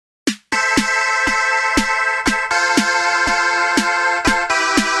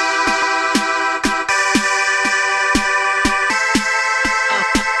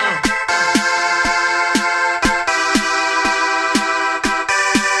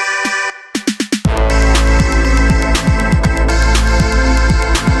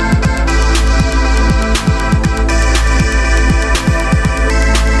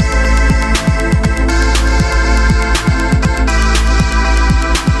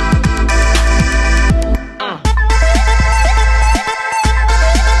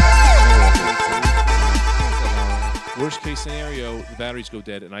worst case scenario, the batteries go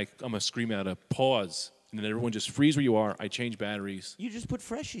dead, and I'm going to scream out a pause, and then everyone just freeze where you are. I change batteries. You just put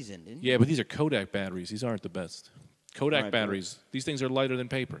freshies in, didn't you? Yeah, but these are Kodak batteries. These aren't the best. Kodak right, batteries. These things are lighter than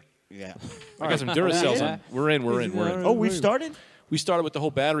paper. Yeah. I got some Duracells on. We're in. Oh, we've started? We started with the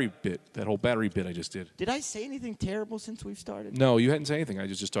whole battery bit, that whole battery bit I just did. Did I say anything terrible since we've started? No, you hadn't said anything. I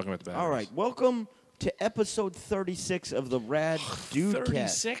was just talking about the batteries. All right. Welcome to episode 36 of the Rad Dudecast.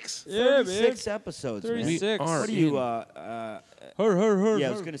 36? Yeah, 36 episodes, 36. man. What are you, yeah,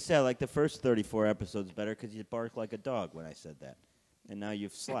 I was going to say, like, the first 34 episodes better because you barked like a dog when I said that. And now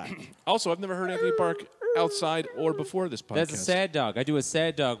you've slacked. Also, I've never heard Anthony bark outside or before this podcast. That's a sad dog. I do a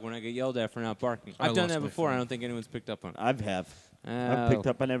sad dog when I get yelled at for not barking. I've done that before. I don't think anyone's picked up on it. I've picked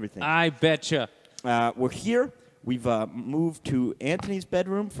up on everything. I betcha. We're here. We've moved to Anthony's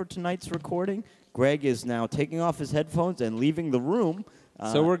bedroom for tonight's recording. Greg is now taking off his headphones and leaving the room.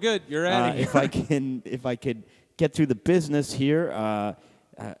 So we're good. You're out of here. If I could get through the business here.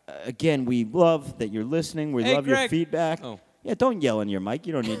 Again, we love that you're listening. We love Greg. your feedback. Oh. Yeah, don't yell in your mic.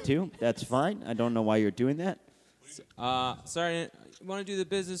 You don't need to. That's fine. I don't know why you're doing that. Sorry, you want to do the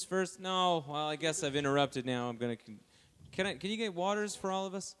business first? No. Well, I guess I've interrupted now. I'm gonna. Can you get waters for all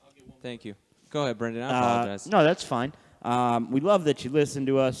of us? Thank you. Go ahead, Brendan. I apologize. No, that's fine. We love that you listen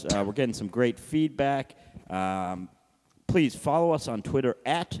to us. We're getting some great feedback. Please follow us on Twitter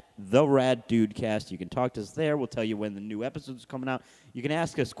at the Rad Dudecast. You can talk to us there. We'll tell you when the new episode's coming out. You can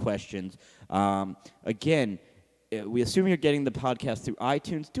ask us questions. Again, we assume you're getting the podcast through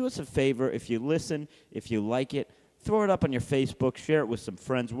iTunes. Do us a favor. If you listen, if you like it, throw it up on your Facebook. Share it with some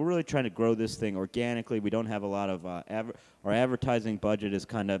friends. We're really trying to grow this thing organically. We don't have a lot of our advertising budget is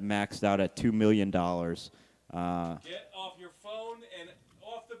kind of maxed out at $2 million. Get off your phone and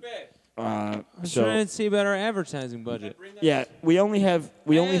off the bed. I'm trying to see about our advertising budget. Yeah, we only have.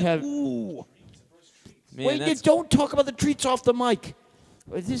 Ooh. Man, Wait, don't talk about the treats off the mic.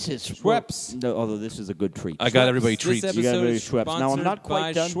 This is Schweppes. No, although this is a good treat. I got everybody treats. This You got episode everybody is Schweppes. Now, I'm not sponsored quite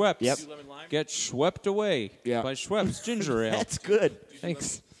by done. Schweppes. Yep. Get swept away by Schweppes ginger ale. That's good.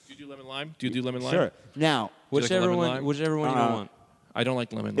 Thanks. Do you do lemon lime? Do you do lemon lime? Sure. Now, Whichever lemon one you want. I don't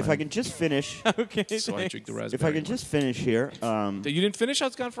like lemon lime. if I can just finish. Okay. So I drink the raspberry. If I can just finish here. You didn't finish? I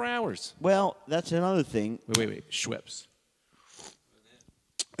was gone for hours. Well, that's another thing. Wait. Schweppes.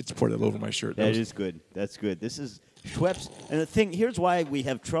 I just poured that over my shirt. That is good. That's good. This is Schweppes. And the thing, here's why we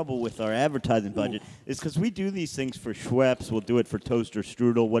have trouble with our advertising budget, is because we do these things for Schweppes. We'll do it for Toaster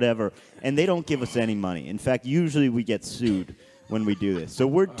Strudel, whatever, and they don't give us any money. In fact, usually we get sued when we do this. So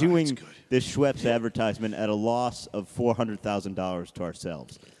we're doing this Schweppes advertisement at a loss of $400,000 to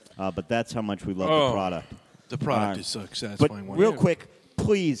ourselves. But that's how much we love the product. The product is so satisfying. But real quick,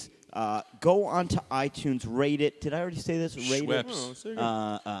 please go onto iTunes, rate it. Did I already say this? Rate Schweppes.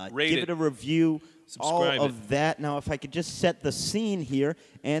 it. Rate Give it. it a review. Subscribe all of that. Now, if I could just set the scene here,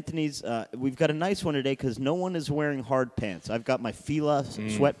 Anthony's. We've got a nice one today because no one is wearing hard pants. I've got my Fila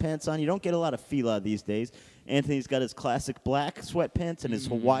sweatpants on. You don't get a lot of Fila these days. Anthony's got his classic black sweatpants and his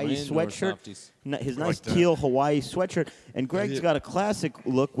Hawaii sweatshirt. His nice teal Hawaii sweatshirt. And Greg's got a classic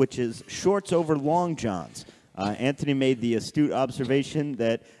look, which is shorts over long johns. Anthony made the astute observation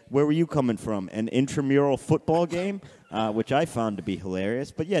that, where were you coming from? An intramural football game, which I found to be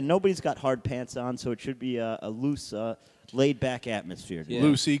hilarious. But, yeah, nobody's got hard pants on, so it should be a loose, laid-back atmosphere. Yeah.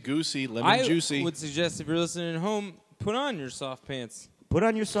 Loosey-goosey, lemon-juicy. I would suggest if you're listening at home, put on your soft pants. Put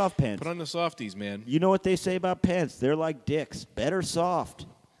on your soft pants. Put on the softies, man. You know what they say about pants? They're like dicks. Better soft.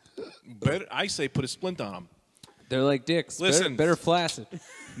 I say put a splint on them. They're like dicks. Listen. Better flaccid.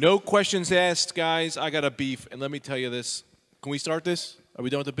 No questions asked, guys. I got a beef, and let me tell you this. Can we start this? Are we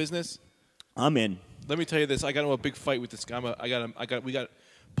done with the business? I'm in. Let me tell you this. I got into a big fight with this guy. We got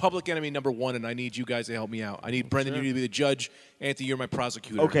public enemy number one, and I need you guys to help me out. I need Brendan. You need to be the judge. Anthony, you're my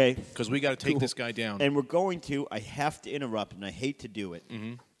prosecutor. Okay. Because we got to take this guy down. And we're going to. I have to interrupt, and I hate to do it.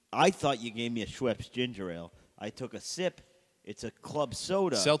 I thought you gave me a Schweppes ginger ale. I took a sip. It's a club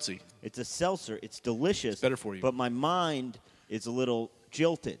soda. Seltzy. It's a seltzer. It's delicious. It's better for you. But my mind is a little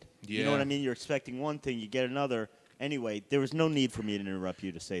jilted. Yeah. You know what I mean? You're expecting one thing, you get another. Anyway, there was no need for me to interrupt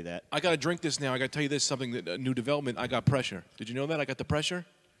you to say that. I got to drink this now. I got to tell you this, something, that new development. I got pressure. Did you know that? I got the pressure.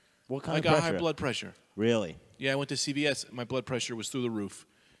 What kind I of got pressure? high blood pressure. Really? Yeah, I went to CVS. My blood pressure was through the roof.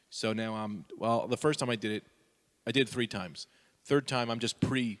 So now the first time I did it 3 times. Third time, I'm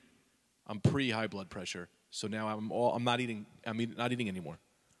pre-high blood pressure. So now I'm not eating anymore.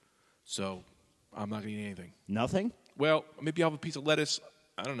 So I'm not going to eat anything. Nothing? Well, maybe I'll have a piece of lettuce.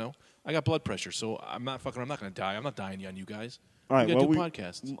 I don't know. I got blood pressure, so I'm not going to die. I'm not dying on you guys. All right, we well, got 2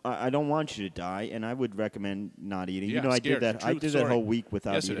 podcasts. I don't want you to die, and I would recommend not eating. Yeah, you know, I did scared. that. I Truth, did that sorry. whole week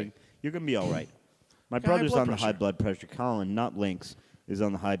without Yesterday. eating. You're going to be all right. My Got high brother's blood on the high pressure. blood pressure. Colin, not Lynx, is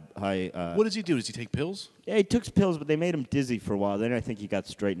on the high. What does he do? Does he take pills? Yeah, he took pills, but they made him dizzy for a while. Then I think he got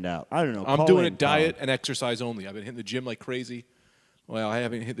straightened out. I don't know. I'm Call doing a in, diet Colin. and exercise only. I've been hitting the gym like crazy. Well, I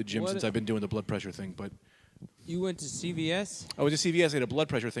haven't hit the gym What- since I've been doing the blood pressure thing, but You went to CVS? I was at CVS. I had a blood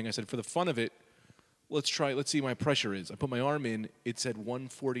pressure thing. I said, for the fun of it, let's see what my pressure is. I put my arm in. It said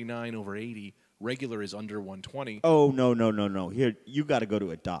 149/80. Regular is under 120. Oh, no. Here, you got to go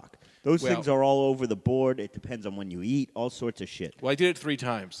to a doc. Those Well- things are all over the board. It depends on when you eat, all sorts of shit. Well, I did it 3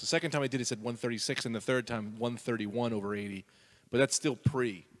 times. The second time I did it said 136, and the third time 131/80. But that's still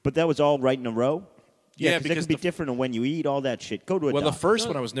pre. But that was all right in a row? Yeah, 'cause it because can be the- different on when you eat, all that shit. Go to a Well, doc. the first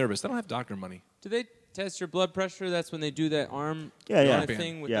one I was nervous. They don't have doctor money. Do they test your blood pressure? That's when they do that arm Yeah, yeah. kind of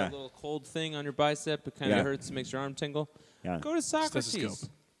thing with Yeah. that little cold thing on your bicep. It kind of Yeah. hurts and makes your arm tingle. Yeah. Go to Socrates. Stethoscope.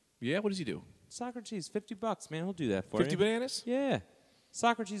 Yeah, what does he do? Socrates, $50, man. He'll do that for 50 you. bananas? Yeah.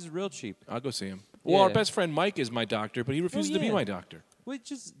 Socrates is real cheap. I'll go see him. Well, our Yeah. best friend Mike is my doctor, but he refuses to be yeah. my doctor.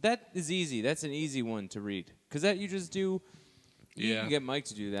 That is easy. That's an easy one to read. Because that you just do. You Yeah. can get Mike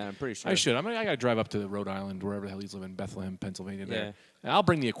to do that, I'm pretty sure. I should. I got to drive up to Rhode Island, wherever the hell he's living, Bethlehem, Pennsylvania. There. Yeah. And I'll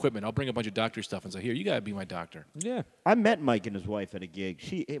bring the equipment. I'll bring a bunch of doctor stuff and say, here, you got to be my doctor. Yeah. I met Mike and his wife at a gig.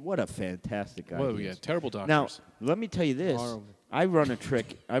 What a fantastic guy. Whoa, he yeah, is. terrible doctors. Now, let me tell you this. Horrible. I run a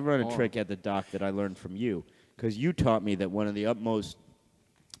trick at the doc that I learned from you, because you taught me that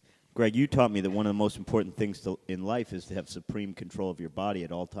Greg, you taught me that one of the most important things in life is to have supreme control of your body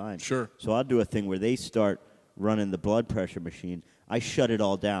at all times. Sure. So I'll do a thing where they start running the blood pressure machine. I shut it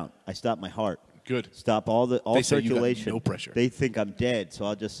all down. I stop my heart. Good. Stop all They say you got circulation. no pressure. They think I'm dead, so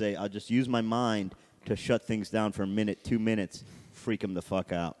I'll just use my mind to shut things down for a minute, 2 minutes, freak them the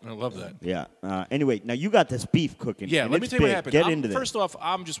fuck out. I love that. Yeah. Anyway, now you got this beef cooking. Yeah, and let me it's tell you what big. happened. Get into this. First off,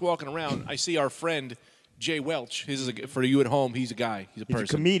 I'm just walking around. I see our friend Jay Welch. For you at home, he's a guy. He's a He's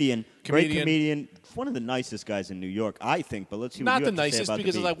person. a comedian, great Comedian. comedian, one of the nicest guys in New York, I think. But let's see what Not you the have to say nicest, about the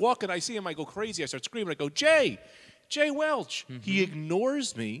because as I beef. walk and I see him, I go crazy. I start screaming. I go, Jay Welch. He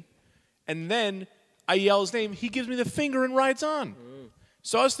ignores me, and then I yell his name. He gives me the finger and rides on.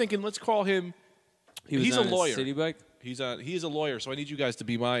 So I was thinking, let's call him. He's a lawyer. City bike? He is a lawyer. So I need you guys to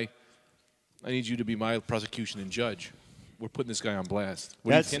be my. I need you to be my prosecution and judge. We're putting this guy on blast. What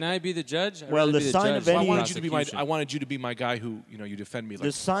do you That's- Can I be the judge? I'd Well, rather the be the sign judge of than any- I wanted you to be my. prosecution. I wanted you to be my guy who you defend me. Like,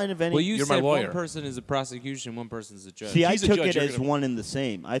 The sign of any. Well, you You're my said lawyer. one person is a prosecution, one person's a judge. See, I He's a took judge, it you're as gonna- one and the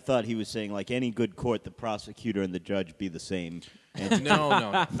same. I thought he was saying, like any good court, the prosecutor and the judge be the same. And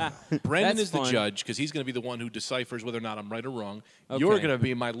no. Brendan That's is the fun. judge because he's going to be the one who deciphers whether or not I'm right or wrong. Okay. You're going to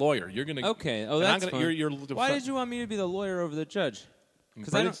be my lawyer. You're going to. Okay. Oh, and I'm that's gonna, fun. You're Why did you want me to be the lawyer over the judge?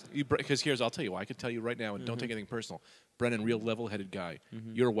 Because here's, I'll tell you why. I can tell you right now, and don't take anything personal. Brendan, real level-headed guy.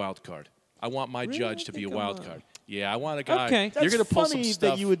 You're a wild card. I want my Really? judge I to be a think wild I'm card. Yeah, I want a guy. Okay. That's You're going to pull funny some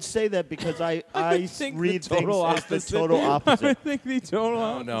stuff. that you would say that because I think read the total things opposite. as the total I opposite. would think the total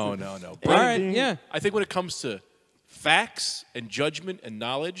opposite. No. All Brendan, right. Yeah. I think when it comes to facts and judgment and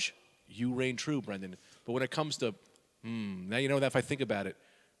knowledge, you reign true, Brendan. But when it comes to, now you know that if I think about it,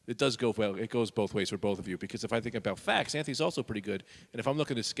 it does go well. It goes both ways for both of you. Because if I think about facts, Anthony's also pretty good. And if I'm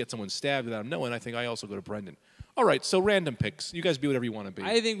looking to get someone stabbed without knowing, I think I also go to Brendan. All right, so random picks. You guys be whatever you want to be.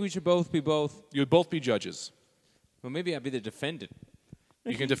 I think we should both be both. You would both be judges. Well, maybe I'll be the defendant.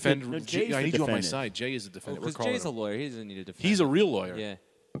 You can defend. No, Jay's I the need you on my defendant. side. Jay is the defendant. We're Because calling Jay's a him. lawyer. He doesn't need a defense. He's a real lawyer. Yeah.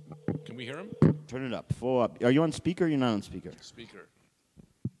 Can we hear him? Turn it up. Full up. Are you on speaker or you're not on speaker? Speaker.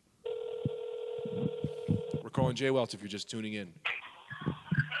 We're calling Jay Welch if you're just tuning in.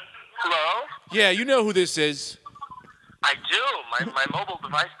 Hello? Yeah, you know who this is. I do. My mobile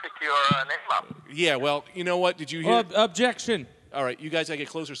device picked your name up. Yeah, well, you know what? Did you hear? Objection. All right, you guys gotta get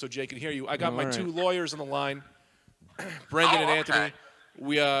closer so Jay can hear you. I got my All right. two lawyers on the line, Brendan Oh, and Anthony. okay.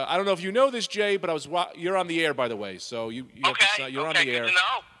 We, I don't know if you know this, Jay, but you're on the air, by the way. So you have to Okay. sign, you're okay, on the good air, to know.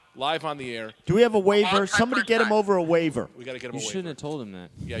 live on the air. Do we have a waiver? time, Somebody first get him time. over a waiver. We gotta get him You away. shouldn't have told him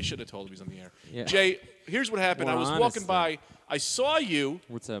that. Yeah, I should have told him he's on the air. Yeah. Jay, here's what happened. I More was honest, walking by. I saw you.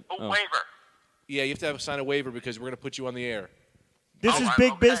 What's up? A Oh. waiver. Yeah, you have to sign a waiver because we're gonna put you on the air. This Oh, is I'm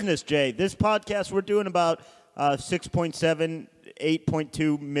big okay. business, Jay. This podcast, we're doing about 6.7,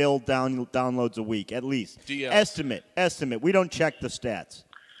 8.2 mil downloads a week, at least. DLs. Estimate. We don't check the stats.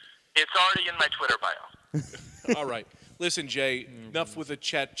 It's already in my Twitter bio. All right. Listen, Jay, enough with the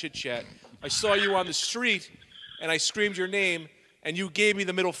chit-chat. I saw you on the street, and I screamed your name, and you gave me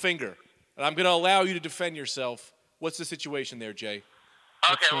the middle finger. And I'm going to allow you to defend yourself. What's the situation there, Jay?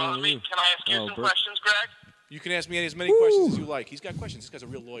 Okay, wrong well, with you? can I ask you Oh, some Bert. questions, Greg? You can ask me as many questions as you like. He's got questions. This guy's a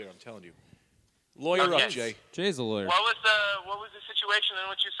real lawyer, I'm telling you. Lawyer Okay. up, Jay. Jay's a lawyer. What was the situation in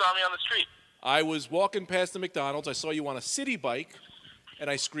which you saw me on the street? I was walking past the McDonald's. I saw you on a city bike, and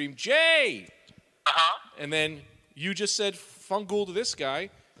I screamed, Jay! And then you just said fungal to this guy,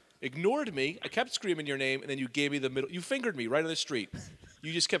 ignored me. I kept screaming your name, and then you gave me the middle. You fingered me right on the street.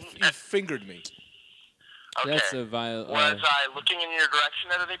 You fingered me. Okay. That's a vile. Was I looking in your direction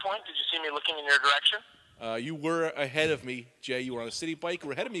at any point? Did you see me looking in your direction? You were ahead of me, Jay. You were on a city bike. You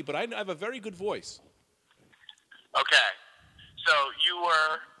were ahead of me, but I have a very good voice. Okay. So you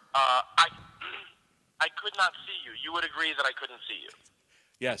were. I could not see you. You would agree that I couldn't see you.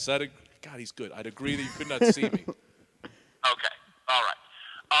 Yes, God, he's good. I'd agree that you could not see me. Okay. All right.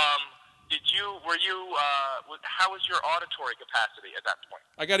 How was your auditory capacity at that point?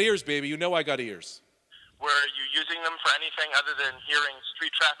 I got ears, baby. You know I got ears. Were you using them for anything other than hearing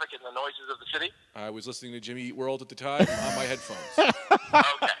street traffic and the noises of the city? I was listening to Jimmy Eat World at the time on my headphones.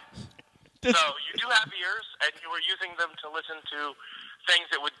 Okay. So you do have ears, and you were using them to listen to things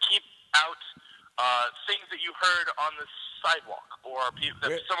that would keep out things that you heard on the sidewalk or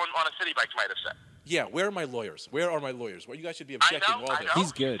that someone on a city bike might have said. Yeah, where are my lawyers? Where are my lawyers? Well, you guys should be objecting all I day. know.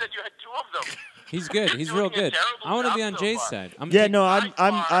 He's good. You said you had 2 of them. He's good. You're He's real doing a good. terrible I want to be job on so Jay's far. side.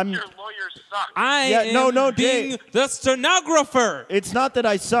 I'm. Your lawyers suck. I Yeah, no, am no, being Jay. the stenographer. It's not that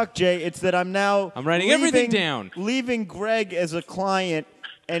I suck, Jay. It's that I'm now. I'm writing everything down. Leaving Greg as a client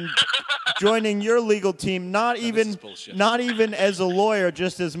and joining your legal team. Not even as a lawyer,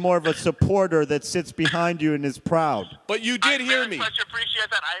 just as more of a supporter that sits behind you and is proud. But you did hear me. I very much appreciate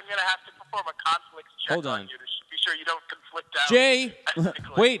that. I'm going to have to perform a conflicts check Hold on. you to be sure you don't conflict out. Jay,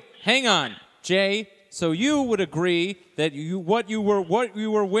 ethnically. wait, hang on. Jay, so you would agree that what you were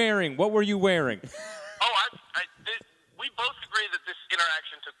wearing, what were you wearing? We both agree that this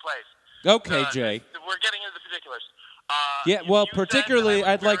interaction took place. Okay, Jay. We're getting into the particulars. Yeah, well, you said particularly, that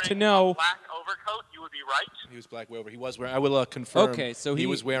I was I'd like to wearing know. a black overcoat. You would be right. He was black over. He was wearing. I will confirm. Okay, so he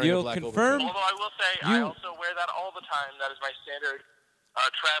was wearing a you'll black confirm? overcoat. Although I will say, I also wear that all the time. That is my standard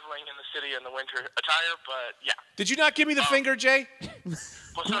traveling in the city in the winter attire. But yeah. Did you not give me the finger, Jay?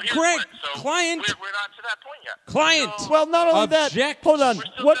 Well, so here's Greg, so client. We're not to that point yet. Client. So, Well, not only Object. that. Hold on. We're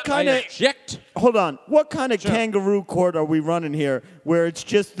still What not- kind I of? object. Hold on. What kind of Sure. kangaroo court are we running here, where it's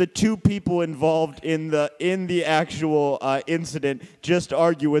just the 2 people involved in the actual incident just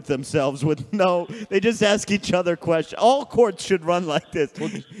argue with themselves with no? They just ask each other questions. All courts should run like this.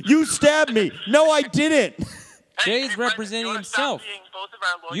 You stabbed me. No, I didn't. Jay's Brendan, representing you wanna stop himself. being both of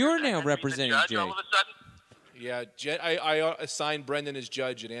our lawyers You're and now then be the representing judge Jay. All of a sudden? Yeah, I assigned Brendan as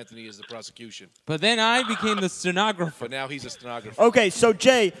judge and Anthony as the prosecution. But then I became the stenographer. But now he's a stenographer. Okay, so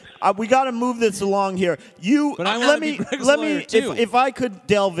Jay, we got to move this along here. But I let wanna me be Greg's let lawyer, me too. if I could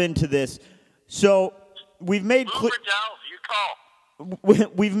delve into this. So we've made Move or delve, you call.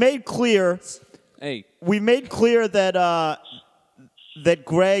 we've made clear Hey, that that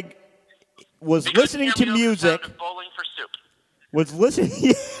Greg was Because listening hear to me over the music. sound of Bowling for soup. Was listening.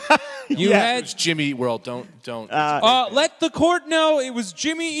 you Yeah. It's had. Jimmy Eat World. Don't. Let the court know it was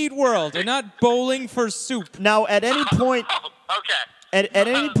Jimmy Eat World and not Bowling for Soup. Now, at any point, Oh, okay. at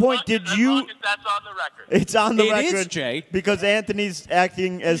any point, did As you? long as that's on the record. It's on the It record. is, Jay. Because Anthony's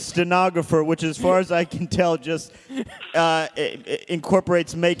acting as stenographer, which, as far as I can tell, just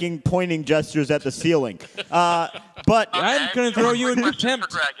incorporates making pointing gestures at the ceiling. But I'm going to throw you in Questions for contempt,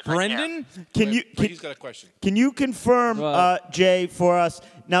 Greg, if I can. Brendan. He's got a question. can you confirm, Well- Jay, for us?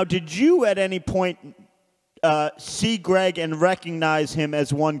 Now, did you at any point see Greg and recognize him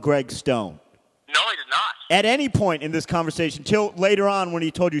as one Greg Stone? No, I did not. At any point in this conversation, till later on when he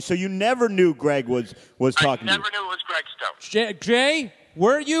told you. So you never knew Greg was talking I to never you. knew it was Greg Stone. Jay,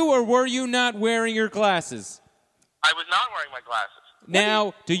 were you or were you not wearing your glasses? I was not wearing my glasses.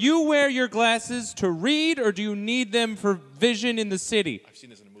 Now, do you wear your glasses to read or do you need them for vision in the city? I've seen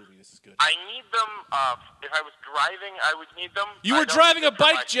this in a movie. This is good. I need them. If I was driving, I would need them. You I were don't driving need a them for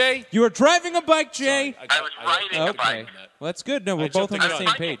my- bike, Jay. You were driving a bike, Jay? Sorry, I was riding a Okay. bike. Well, that's good. No, we're I both jumped on the the gun. same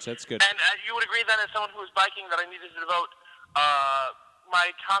Biking. page. That's good. And you would agree then, as someone who was biking, that I needed to devote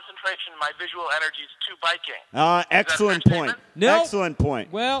my concentration, my visual energies to biking. Excellent Is that a fair point. statement? No. Excellent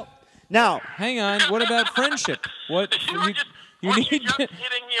point. Well, Now, hang on. What about friendship? What You were just, you weren't you need? just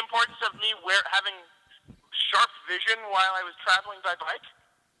hitting the importance of me having sharp vision while I was traveling by bike?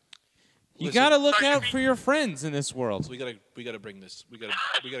 You Listen, got to look sorry, out you for your friends in this world. We gotta bring this. We gotta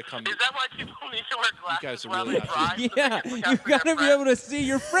come. Is that why people need to wear glasses guys are while really they not- drive? so they Yeah, can look you out for got their to be able to see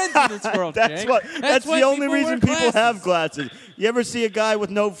your friends in this world, that's Jay. what. That's why the only people reason wear people have glasses. glasses. You ever see a guy with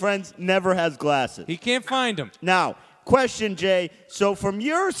no friends, never has glasses? He can't find them. Now, question, Jay. So, from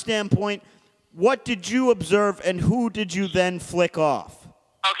your standpoint, what did you observe, and who did you then flick off?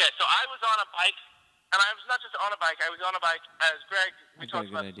 Okay, so I was on a bike, and I was not just on a bike. I was on a bike, as Greg, we I've got a talked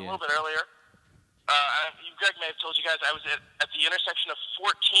about good this a idea. little bit earlier. You Greg may have told you guys I was at the intersection of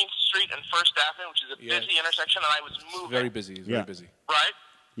 14th Street and First Avenue, which is a busy intersection, and I was moving. Very busy. It's very busy. Right?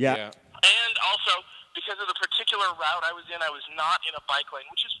 Yeah. And also, because of the particular route I was in, I was not in a bike lane,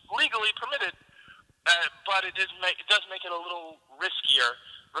 which is legally permitted, but it does make it a little riskier,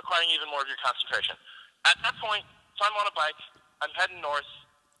 requiring even more of your concentration. At that point, so I'm on a bike. I'm heading north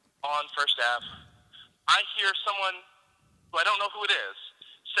on First Ave. I hear someone who I don't know who it is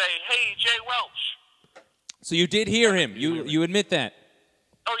say, "Hey, Jay Welch." So you did hear him. You admit that.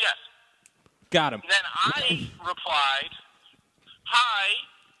 Oh, yes. Got him. Then I replied, "Hi,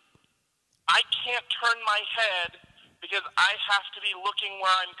 I can't turn my head because I have to be looking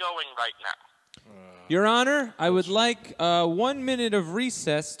where I'm going right now." Your Honor, I would like 1 minute of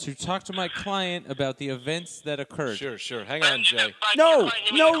recess to talk to my client about the events that occurred. Sure. Hang on, Jay. No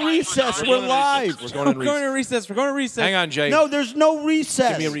recess. We're live. We're going to recess. We're going to recess. Hang on, Jay. No, there's no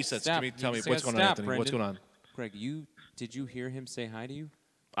recess. Give me a recess. Stop. Tell me You what's said going on, stop, Anthony. Brendan. What's going on? Greg, did you hear him say hi to you?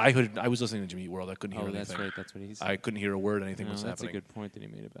 I was listening to Jimmy Eat World. I couldn't hear anything. That's right. That's what he said. I couldn't hear a word. Anything was That's happening. a good point that he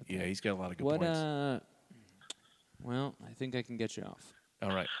made about that. Yeah, he's got a lot of good points. Well, I think I can get you off. All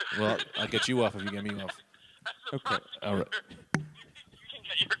right. Well, I'll get you off if you get me off. Okay. All right. You can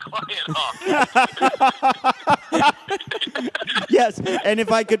get your client off. Yes, and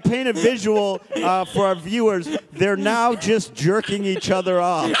if I could paint a visual for our viewers, they're now just jerking each other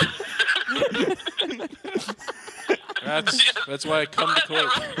off. That's why I come to court.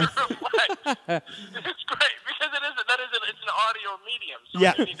 It's great because it's an audio medium, so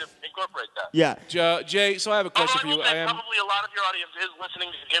Yeah. you need to incorporate that. Yeah. Jay, so I have a question for you. Probably a lot of your audience is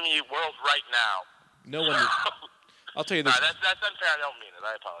listening to Jimmy Eat World right now. No one. I'll tell you this. That's unfair. I don't mean it.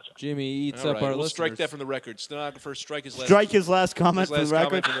 I apologize. Jimmy eats All up right, our we'll listeners. strike that from the record. Stenographer, strike his last. Strike his last comment His last for the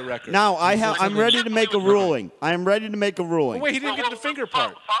comment record. from the record. Now I'm ready to make a ruling. I am ready to make a ruling. Wait, he didn't get to the finger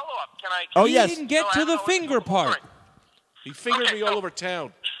part. Follow up. Can I? Oh, He yes. didn't get to the finger part. He fingered Okay, me all so- over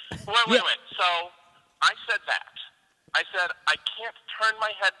town. Wait. So I said that. I said I can't turn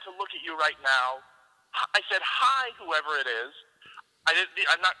my head to look at you right now. I said hi, whoever it is.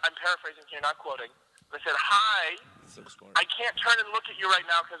 I'm paraphrasing here, not quoting. I said hi. So smart. I can't turn and look at you right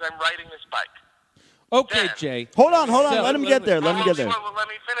now because I'm riding this bike. Okay, Then- Jay. Hold on. So- Let him get there. Let me get there. Well, let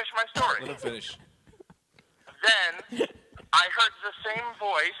me finish my story. Let him finish. Then I heard the same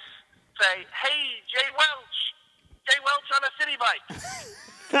voice say, "Hey, Jay Welch. Jay Welch on a city bike."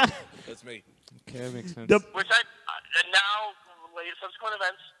 That's me. Okay, that makes sense. Which and now, subsequent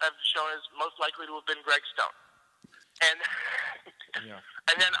events have shown as most likely to have been Greg Stone. And Yeah.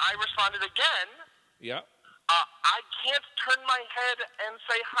 and then I responded again, Yeah. I can't turn my head and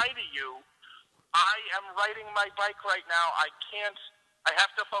say hi to you. I am riding my bike right now. I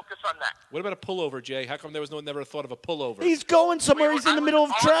have to focus on that. What about a pullover, Jay? How come there was never a thought of a pullover? He's going somewhere. He's in the middle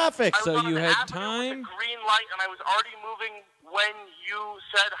of traffic. So you had time? With a green light, and I was already moving when you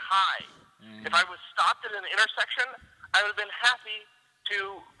said hi. If I was stopped at an intersection, I would have been happy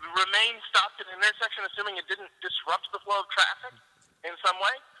to remain stopped at an intersection, assuming it didn't disrupt the flow of traffic in some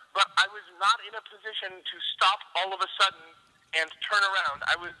way. But I was not in a position to stop all of a sudden and turn around.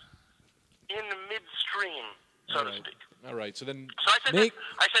 I was in midstream, so to speak. All right. So then. So I said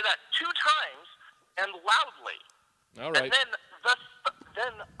that 2 times and loudly. All right. And then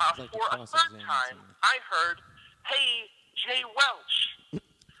for a third time, I heard, "Hey, Jay Welch."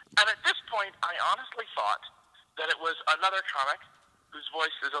 And at this point, I honestly thought that it was another comic whose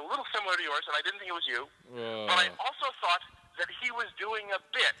voice is a little similar to yours, and I didn't think it was you. But I also thought that he was doing a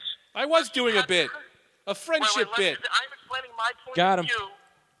bit. I was doing a bit. A friendship bit. I'm explaining my point Got of him. view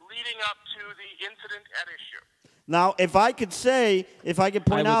leading up to the incident at issue. Now, if I could point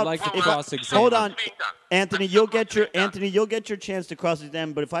I would out, like to if cross-examine. hold on, Being done. Anthony, you'll get your chance to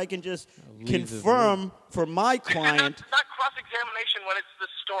cross-examine. But if I can just leave the confirm for my client, It's not cross-examination when it's the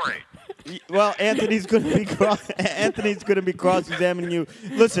story. well, Anthony's going to be cross-examining you.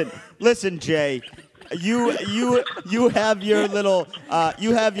 Listen, Jay. You have your little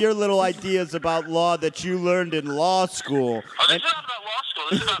ideas about law that you learned in law school. Oh, this is not about law school.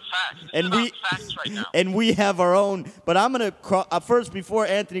 This is about facts. This is about facts right now. And we have our own. But I'm going to first, before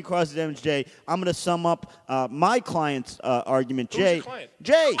Anthony crosses Jay, I'm going to sum up my client's argument. Who's your client?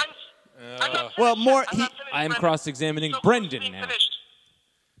 Jay. I'm not Well, finished more. yet. I'm not finished, I am Brendan. cross-examining So Brendan who's now. finished?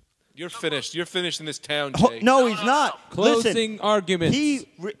 You're finished. You're finished in this town, Oh, Jay. no, he's not. Closing Listen, arguments.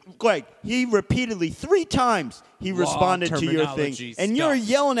 Greg, he repeatedly 3 times he Law responded to your thing, terminology and you're stuff.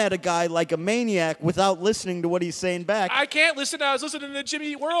 yelling at a guy like a maniac without listening to what he's saying back. I can't listen now. I was listening to Jimmy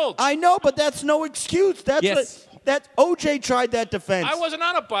Eat World. I know, but that's no excuse. That's Yes. That O.J. tried that defense. I wasn't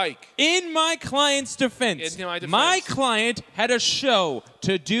on a bike. In my client's defense, In my defense. my client had a show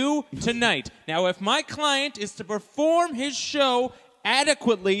to do tonight. Now, if my client is to perform his show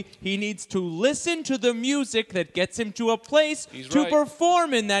adequately, he needs to listen to the music that gets him to a place to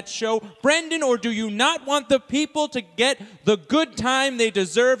perform in that show. Brendan, or do you not want the people to get the good time they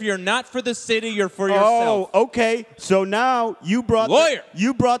deserve? You're not for the city, you're for yourself. Oh, okay. So now you brought Lawyer.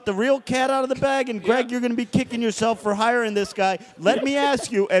 You brought the real cat out of the bag, and Greg, you're going to be kicking yourself for hiring this guy. Let me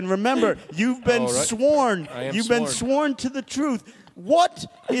ask you, and remember, you've been sworn. You've been sworn to the truth. What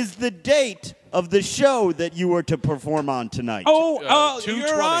is the date of the show that you were to perform on tonight? Your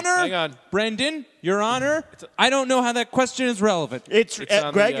 2:20. Honor, Hang on. Brendan, Your Honor, I don't know how that question is relevant. It's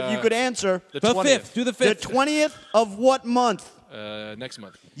on Greg, the, if you could answer. The The 20th. 5th, do the 5th. The 20th of what month? Next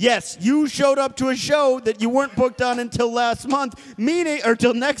month. Yes, you showed up to a show that you weren't booked on until last month, or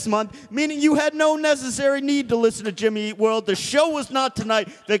till next month, meaning you had no necessary need to listen to Jimmy Eat World. The show was not tonight.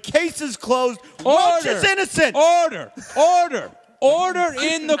 The case is closed. Welch is innocent. Order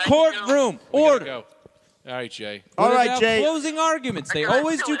in the courtroom. Order. Go. All right, Jay. All What right, about Jay. closing arguments? They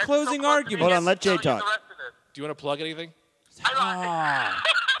always do closing arguments. Hold on, let Jay talk. Do you want to plug anything?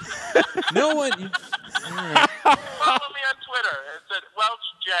 No one. Follow me on Twitter. It's at Welch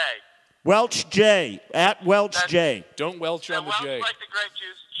J. Welch J. At Welch J. Don't welch on the Welch J. like the grape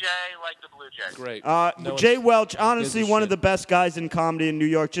juice, J like the blue jay. Great. No Jay one's- Welch, honestly, gives a one of shit. the best guys in comedy in New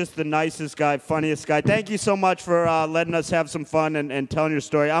York. Just the nicest guy, funniest guy. Thank you so much for letting us have some fun and telling your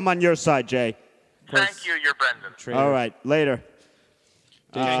story. I'm on your side, Jay. Thank you, you're Brendan. All right, later.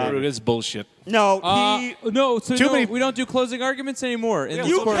 Kangaroo, this is bullshit. No, We don't do closing arguments anymore in this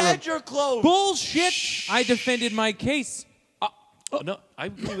you courtroom. had your clothes. Bullshit! I defended my case. No, I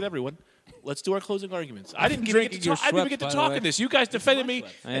agree with everyone. Let's do our closing arguments. I didn't drinking get to your talk. I didn't even Schweppes, get to by the talk way. in this. You guys defended me.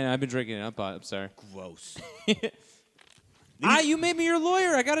 I've been drinking it. I'm sorry. Gross. You made me your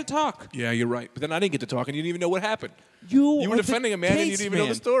lawyer. I got to talk. Yeah, you're right. But then I didn't get to talk, and you didn't even know what happened. You You were are the defending a man, and you case didn't even know the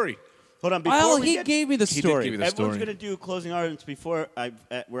man. story. Hold on, before Well, we he get, gave me the He did story. give you the everyone's story. going to do closing arguments before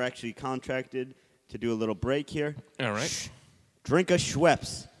we're actually contracted to do a little break here. All right. Drink a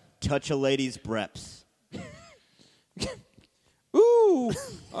Schweppes. Touch a lady's breps. Ooh,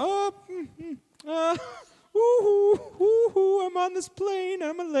 I'm on this plane.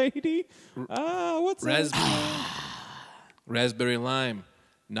 I'm a lady. What's that? Raspberry lime.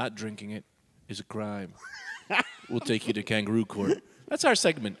 Not drinking it is a crime. We'll take you to kangaroo court. That's our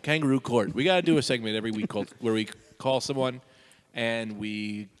segment, kangaroo court. We got to do a segment every week where we call someone and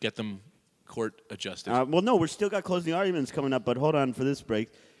we get them court adjusted. Well, no, we're still got closing arguments coming up, but hold on for this break.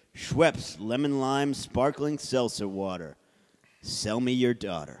 Schweppes lemon lime sparkling seltzer water. Sell me your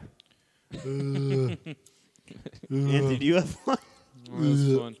daughter. Anthony, do you have one?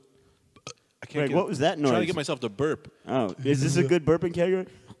 That's fun. I can't Greg, get what was that I'm trying to noise? get myself to burp. Oh, is this a good burping category?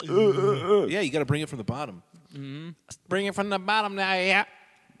 Yeah, you got to bring it from the bottom. Mm-hmm. Bring it from the bottom now, yeah.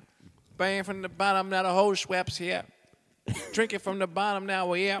 Bring it from the bottom now, the whole Schweppes here. Drink it from the bottom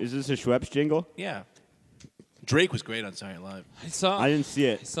now, yeah. Is this a Schweppes jingle? Yeah. Drake was great on Saturday Night Live. I didn't see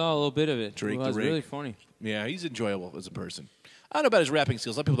I it. saw a little bit of it. Drake It the was Rake. really funny. Yeah, he's enjoyable as a person. I don't know about his rapping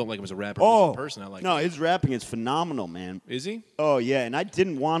skills. A lot of people don't like him as a rapper. Oh, As a person, I like no, him. his rapping is phenomenal, man. Is he? Oh, yeah, and I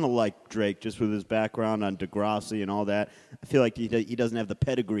didn't want to like Drake just with his background on Degrassi and all that. I feel like he doesn't have the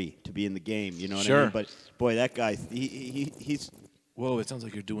pedigree to be in the game, you know what I Sure. mean? But, boy, that guy, he's... Whoa, it sounds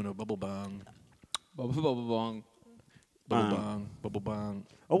like you're doing a bubble bong. Bubble bong. Bubble bong. Bubble bong.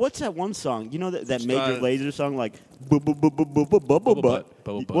 Oh, what's that one song? You know that Major Uh, Lazer song, like bubble butt. Bubble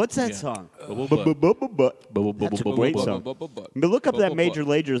butt. What's that Yeah. song? Bubble butt. Bubble butt. Bubble, That's a bubble, great bubble, song. Bubble. But look up that Bubble Major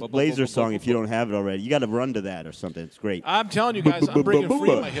butt. Lazer song if you don't have it already. You got to run to that or something. It's great. I'm telling you guys, I'm breaking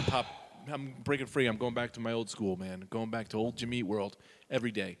free of my hip hop. I'm breaking free. I'm going back to my old school, man. Going back to old Jimmy Eat World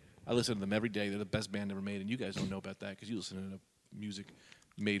every day. I listen to them every day. They're the best band ever made, and you guys don't know about that because you listen to music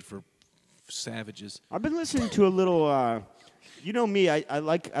made for savages. I've been listening to a little. You know me. I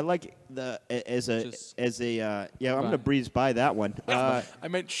like the as a yeah. I'm gonna breeze by that one. I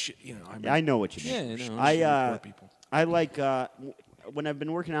meant I know what you mean. Yeah, no. I poor people. I like when I've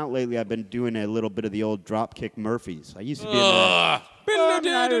been working out lately. I've been doing a little bit of the old Dropkick Murphys. I used to be.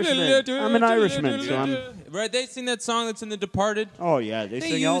 I'm an Irishman, so I'm. Right, they sing that song that's in The Departed. Oh yeah, they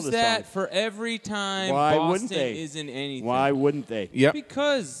sing They all use the that songs. for every time Why Boston wouldn't they? is in anything. Why wouldn't they? Yep.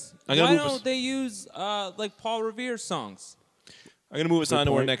 Because I'm why gonna move us- don't they use like Paul Revere songs? I'm going to move us on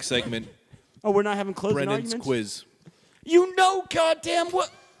to our point. next segment, Oh, we're not having closing Brendan's arguments. quiz. You know, goddamn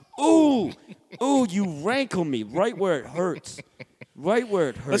what? Ooh, you rankle me right where it hurts. Right where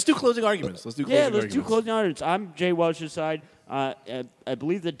it hurts. Let's do closing arguments. Let's do closing Yeah, arguments. let's do closing arguments. I'm Jay Welch's side. I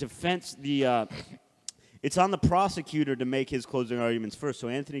believe the defense, It's on the prosecutor to make his closing arguments first. So,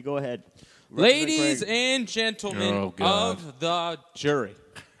 Anthony, go ahead. Ladies and gentlemen Oh, God. of the jury,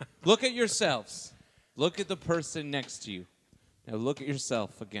 look at yourselves. Look at the person next to you. Now look at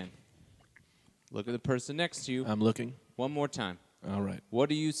yourself again. Look at the person next to you. I'm looking. One more time. All right. What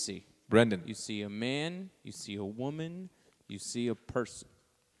do you see? Brendan. You see a man, you see a woman, you see a person.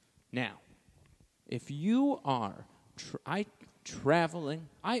 Now, if you are traveling,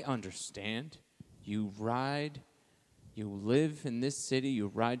 I understand. You ride, you live in this city, you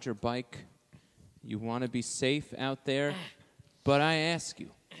ride your bike, you want to be safe out there. But I ask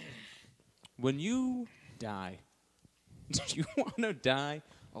you, when you die, do you want to die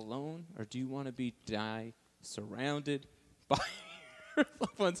alone, or do you want to die surrounded by your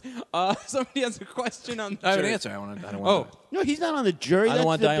loved ones? Somebody has a question on the I have an jury. answer. I don't want. No, he's not on the jury. I don't That's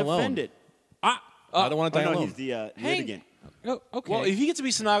want the to die alone. defendant. I don't want to die no, alone. he's the Hang- litigant. Oh, okay. Well, if he gets to be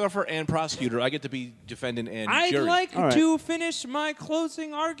stenographer and prosecutor, I get to be defendant and I'd jury. like All right. to finish my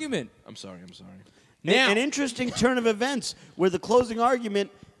closing argument. I'm sorry. Now, An interesting turn of events where the closing argument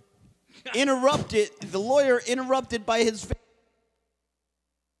interrupted, the lawyer interrupted by his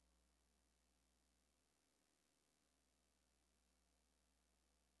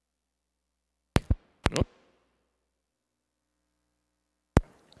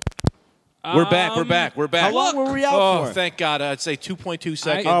We're back. How long were we out Oh, for? thank God. I'd say 2.2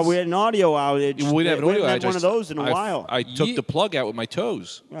 seconds. Oh, we had an audio outage. We didn't have an audio. We haven't I had one just- of those in a while. I took the plug out with my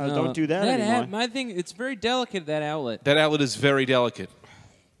toes. Don't do that anymore. my thing, it's very delicate, that outlet. That outlet is very delicate.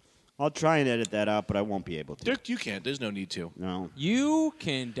 I'll try and edit that out, but I won't be able to. Dirk, you can't. There's no need to. No. You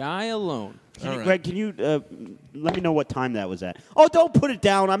can die alone. All right. Greg, can you let me know what time that was at? Oh, don't put it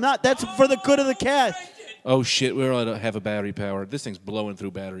down. I'm not. That's for the good of the cast. Oh, shit. We're on have a battery power. This thing's blowing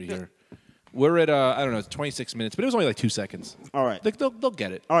through battery here. We're at, I don't know, 26 minutes, but it was only like 2 seconds. All right. They'll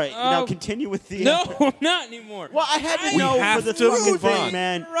get it. All right. Now Oh. continue with the. No, not anymore. Well, I had to We know have for the to fucking move thing, on.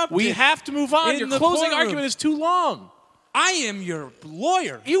 man. We have to move on. In Your the closing courtroom. argument is too long. I am your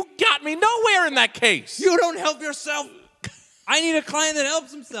lawyer. You got me nowhere in that case. You don't help yourself. I need a client that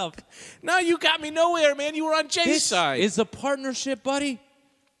helps himself. No, you got me nowhere, man. You were on Jay's This side. is a partnership, buddy.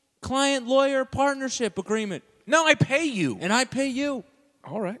 Client-lawyer partnership agreement. No, I pay you. And I pay you.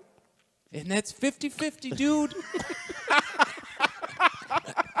 All right. And that's 50-50, dude.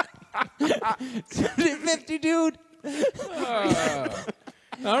 50-50, dude.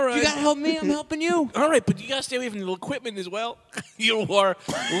 All right. You gotta help me, I'm helping you. All right, but you got to stay away from the equipment as well. You are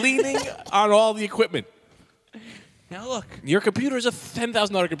leaning on all the equipment. Now look. Your computer is a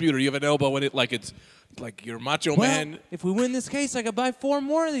 $10,000 computer. You have an elbow in it like it's like you're Macho Well, Man. if we win this case, I could buy 4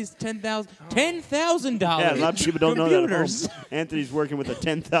 more of these $10,000 Yeah, a lot of people don't know that. at computers. home. Anthony's working with a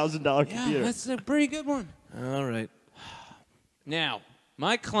 $10,000 Yeah, computer. that's a pretty good one. All right. Now,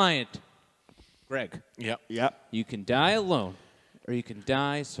 my client, Greg, Yep. Yep. you can die alone or you can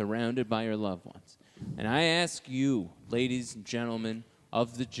die surrounded by your loved ones. And I ask you, ladies and gentlemen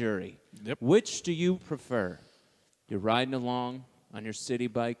of the jury, Yep. which do you prefer? You're riding along on your city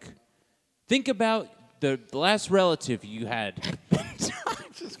bike. Think about the last relative you had.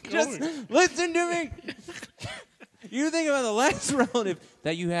 Just listen to me. You think about the last relative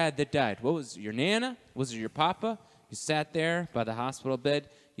that you had that died. What was it, your Nana? Was it your Papa? You sat there by the hospital bed.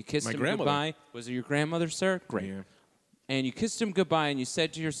 You kissed My him grandmother. goodbye. Was it your grandmother, sir? Great. Yeah. And you kissed him goodbye, and you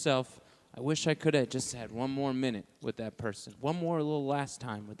said to yourself, I wish I could have just had one more minute with that person, one more little last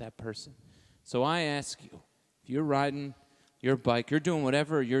time with that person. So I ask you, if you're riding your bike, you're doing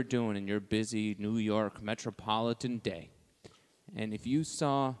whatever you're doing in your busy New York metropolitan day, and if you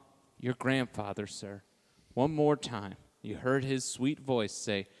saw your grandfather, sir, one more time, you heard his sweet voice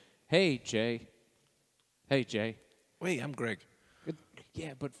say, hey, Jay. Hey, Jay. Wait, I'm Greg.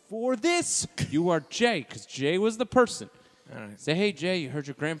 Yeah, but for this, you are Jay, because Jay was the person. All right. Say, hey, Jay, you heard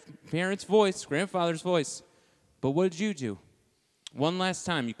your grandparents' voice, grandfather's voice. But what did you do? One last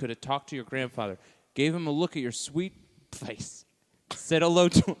time, you could have talked to your grandfather, gave him a look at your sweet face, said hello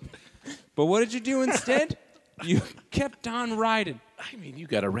to him. But what did you do instead? You kept on riding. I mean, you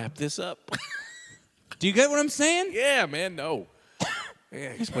got to wrap this up. Do you get what I'm saying? Yeah, man, no. Yeah,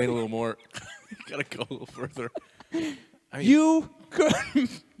 explain a little more. You got to go a little further. I mean,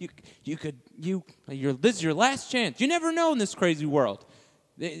 You could, this is your last chance. You never know in this crazy world.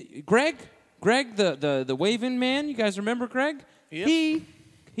 Greg, the waving man, you guys remember Greg? Yep.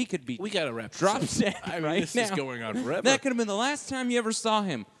 He could be we got to wrap this drop up. dead I mean, right this now. is going on forever. That could have been the last time you ever saw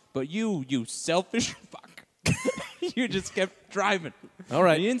him. But you selfish fuck. You just kept driving. All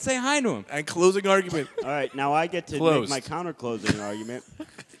right. You didn't say hi to him. And closing argument. All right, now I get to Closed. make my counter-closing argument,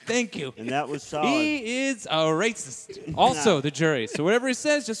 Thank you. and that was solid. He is a racist. Also, the jury. So whatever he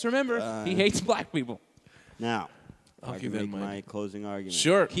says, just remember, he hates black people. Now, I'll I keep can that in make mind. my closing argument.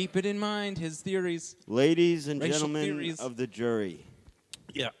 Sure. Keep it in mind, his theories. Ladies and Racial gentlemen theories. of the jury,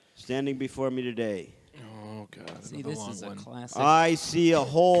 Yeah. standing before me today, Oh God. See, another this long is a one. classic. I see a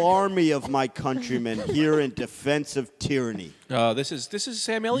whole army of my countrymen here in defense of tyranny. This is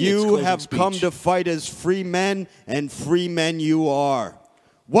Sam Elliott's You closing have speech. come to fight as free men, and free men you are.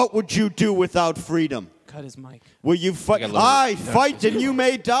 What would you do without freedom? Cut his mic. Will you fight? gotta learn- Aye, fight and you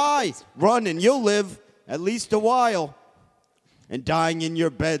may die. Run and you'll live at least a while. And dying in your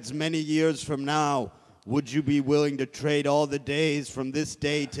beds many years from now, would you be willing to trade all the days from this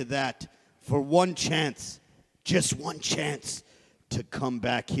day to that for one chance, just one chance, to come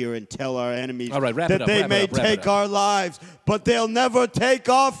back here and tell our enemies All right, wrap it that up, they wrap it may up, wrap it take up. our lives, but they'll never take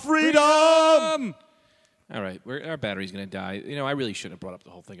our freedom? All right, our battery's gonna die. You know, I really shouldn't have brought up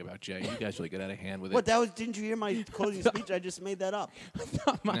the whole thing about Jay. You guys really got out of hand with it. What, that was, didn't you hear my closing speech? I just made that up.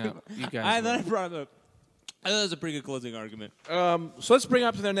 No, you guys. I thought I brought it up. I thought it was a pretty good closing argument. So let's bring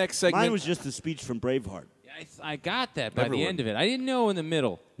up to their next segment. Mine was just a speech from Braveheart. I got that by the Everyone. end of it. I didn't know in the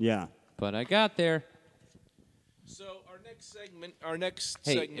middle, Yeah. but I got there. So our next segment. Our next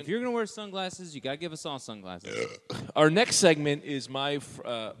Hey, segment. if you're going to wear sunglasses, you got to give us all sunglasses. Our next segment is my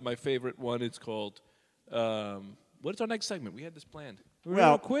favorite one. It's called. What is our next segment? We had this planned. We're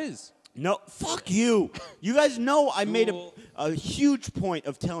Well- doing a quiz. No, fuck you. You guys know I made Cool. a huge point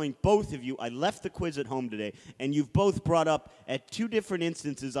of telling both of you I left the quiz at home today, and you've both brought up at 2 different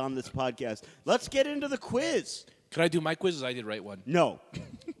instances on this podcast. Let's get into the quiz. Can I do my quizzes? I did write one. No.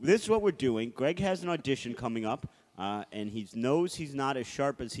 This is what we're doing. Greg has an audition coming up, and he knows he's not as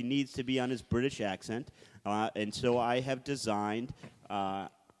sharp as he needs to be on his British accent, and so I have designed a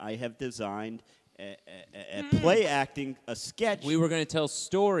play acting, a sketch. We were going to tell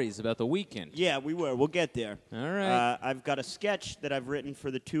stories about the weekend. Yeah, we were. We'll get there. All right. I've got a sketch that I've written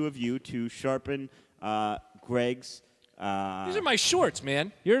for the two of you to sharpen Greg's. These are my shorts,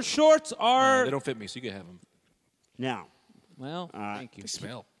 man. Your shorts are... They don't fit me, so you can have them. Now, Well, thank you. They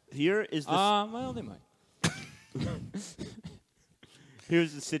smell. here is the Well, they might.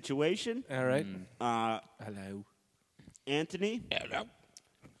 here's the situation. All right. Hello, Anthony. Hello.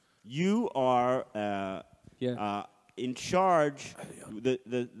 You are Yeah. in charge.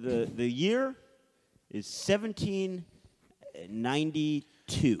 The year is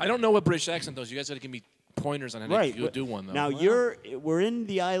 1792. I don't know what British accent does. You guys got to give me pointers on how Right. to do one, though. Now we're in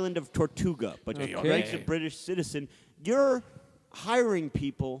the island of Tortuga, but Okay. Greg's a British citizen. You're hiring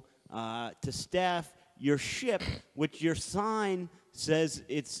people to staff your ship, which your sign says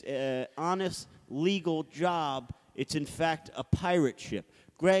it's an honest, legal job. It's in fact a pirate ship.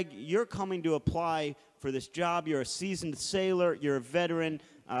 Greg, you're coming to apply for this job. You're a seasoned sailor. You're a veteran.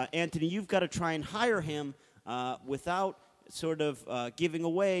 Anthony, you've got to try and hire him without sort of giving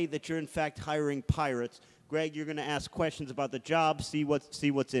away that you're in fact hiring pirates. Greg, you're going to ask questions about the job, see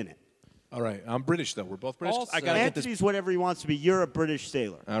what's in it. All right. I'm British, though. We're both British. Also- I got to get this. Anthony's whatever he wants to be. You're a British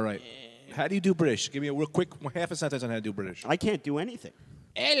sailor. All right. How do you do British? Give me a real quick half a sentence on how to do British. I can't do anything.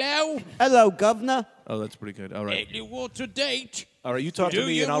 Hello. Hello, governor. Oh, that's pretty good. All right. You want to date? All right. You talk to Do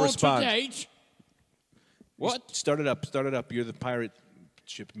me you and I'll want respond. to date? What? Start it up. Start it up. You're the pirate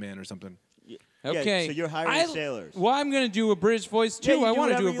ship man or something. Okay. so you're hiring sailors. Well, I'm going to do a British voice, too. Yeah, you I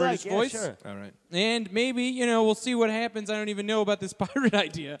want to whatever do a you British like. Yeah, voice. sure. All right. And maybe, we'll see what happens. I don't even know about this pirate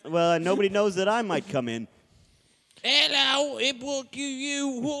idea. Well, nobody knows that I might come in. Hello, what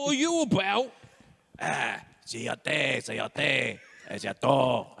are you about? Señorte.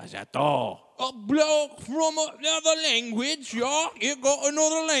 Exacto. A bloke from another language, yeah? You got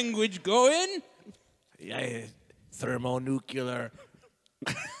another language going? Yeah, thermonuclear.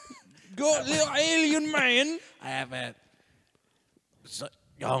 Got little alien man? I have a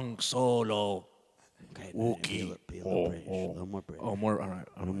young solo. Okay, Wookie. Be a little British. A little more British. Oh, more. All right.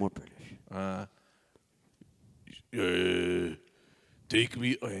 A little more British. Take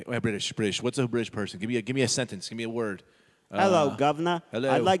me. Wait, British. What's a British person? Give me a sentence. Give me a word. Hello, governor.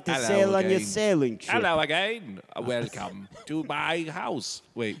 hello. I'd like to Hello sail on your again. sailing ship. Hello again. Welcome to my house.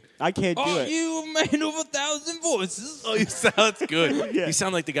 Wait. I can't do Are it. you a man of 1,000 voices? Oh, you sound good. Yeah. You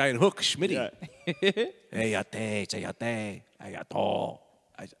sound like the guy in Hook, Schmitty. Yeah. Señorte.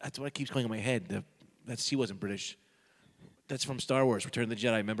 That's what keeps going in my head. She wasn't British. That's from Star Wars, Return of the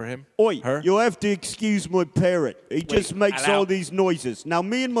Jedi. Remember him? Oi, Her? you'll have to excuse my parrot. He just makes hello. all these noises. Now,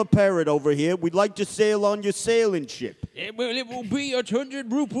 me and my parrot over here, we'd like to sail on your sailing ship. Well, it will be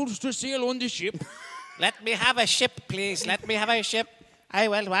 100 rubles to sail on the ship. Let me have a ship, please. Let me have a ship. I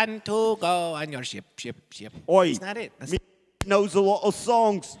will want to go on your ship. Oi, Isn't that it? That's me knows a lot of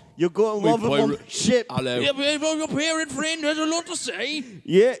songs. You're going to love him on the ship. Hello. Yeah, well, your parrot friend has a lot to say.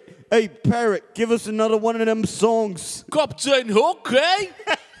 Yeah, Hey, Parrot, give us another one of them songs. Captain Hook, eh?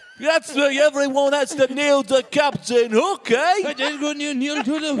 That's the everyone has to kneel to Captain Hook, eh?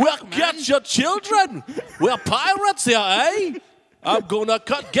 We'll catch your children. We're pirates here, eh? I'm gonna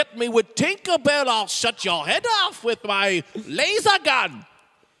get me with Tinkerbell. I'll shut your head off with my laser gun.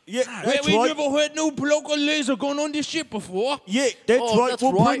 Yeah, that's we right. never heard no bloke or laser gun on this ship before. Yeah, that's right. That's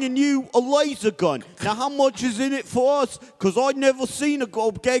We're right. bringing you a laser gun. Now, how much is in it for us? Because I've never seen a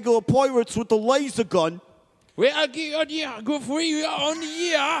gang of pirates with a laser gun. Well, I'll give you a good free on the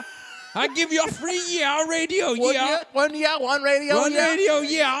year. I'll give you a free year radio, yeah. One radio. One radio,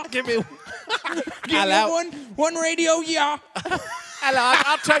 yeah. Give me. Give you one radio, yeah. Hello,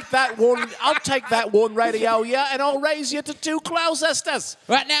 I'll take that one. I'll take that one radio, yeah, and I'll raise you to 2 Gloucesters.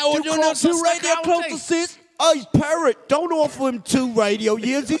 Right now, we're doing our 2 radio close to 6. Hey, Parrot, don't offer him 2 radio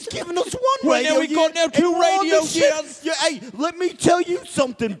years. He's giving us 1 Well, radio now we got now 2 and we're on radio the ship. years. Yeah, hey, let me tell you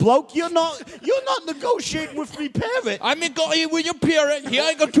something, bloke. You're not negotiating with me, Parrot. I'm got you with your parent. Here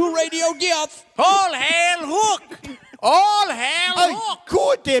I got 2 radio gears. All hail Hook! All hail Hey, Hook! go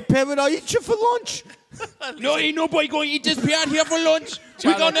on there, Parrot. I'll eat you for lunch. No, ain't nobody going to eat this parrot here for lunch.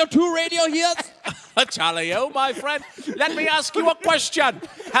 We got now 2 radio gears. Charlie, oh, my friend, let me ask you a question.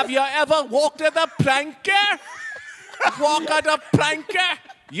 Have you ever walked at a planker? Walk at a planker?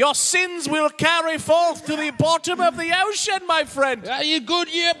 Your sins will carry forth to the bottom of the ocean, my friend. Are you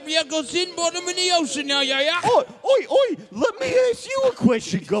good? Yep, you go sin bottom of the ocean now, yeah. Oi, let me ask you a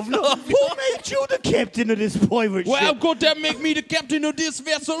question, Governor. Who made you the captain of this pirate Well, ship? God, that make me the captain of this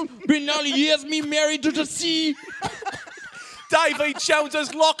vessel. Been all the years me married to the sea. Davy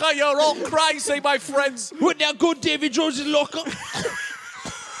Jones's locker, you're all crazy, my friends. What now, good David Jones's locker?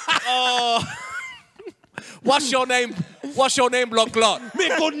 What's your name? What's your name, Locklot? Me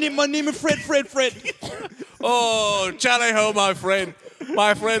good name, my name is Fred. Oh, Charlie ho, my friend.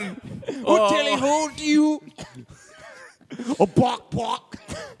 My friend. What telly hold you? A bok.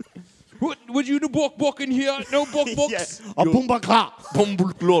 What would you do bok in here? No bok. Yeah, a bumbakla.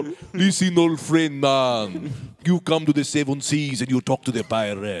 Bumbleclot, listen, old friend, man. You come to the 7 seas and you talk to the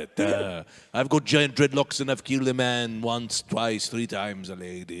pirate. I've got giant dreadlocks and I've killed a man once, twice, 3 times a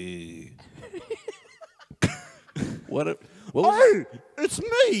lady. What was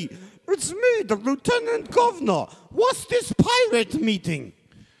Hey, it's me, the Lieutenant Governor. What's this pirate meeting?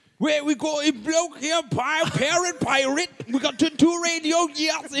 Where we got a bloke here, pirate. We got 2 radio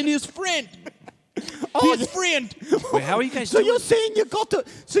gears and his friend. His friend. Wait, how are you guys So doing? you're saying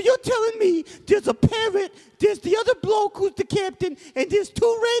so you're telling me there's a parrot, there's the other bloke who's the captain, and there's 2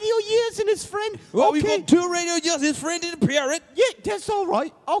 radio years and his friend? Well, we Okay. got 2 radio gears, his friend and the parrot. Yeah, that's all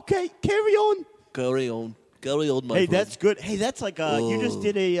right. Okay, carry on. Carry on, my Hey, friend. that's good. Hey, that's like you just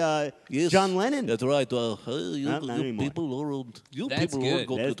did a Yes, John Lennon. That's right. Not anymore. People around. You That's people good. aren't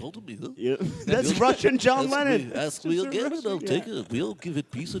going That's- to talk to me, huh? Yeah. That's Russian John Lennon. Ask me again, and I'll take it. We'll give it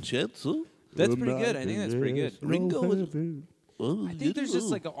peace a chance, huh? That's pretty good. I think that's pretty good. Ringo. Well, I think there's just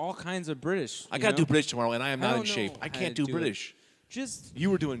like all kinds of British. I you gotta know? do British tomorrow, and I am I not don't in shape. know I how can't to do do it. British. Just You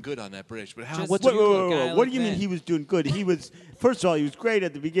were doing good on that British, but how? Just What's do your? a guy What like do you mean that. he was doing good? He was, first of all, he was great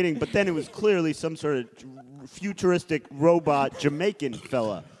at the beginning, but then it was clearly some sort of futuristic robot Jamaican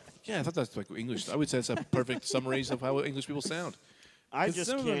fella. Yeah, I thought that's like English. I would say that's a perfect summary of how English people sound. I 'cause just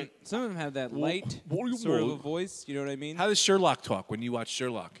some can't. of them have that light what do you sort of a want? voice. You know what I mean? How does Sherlock talk when you watch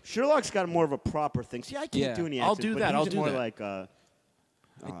Sherlock? Sherlock's got more of a proper thing. See, I can't Yeah. do any I'll accents. do but that, he's I'll do more that. like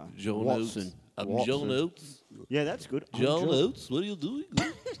John Watson. Oates. I'm Watson. John Oates. Yeah, that's good. I'm John Oates, what are you doing?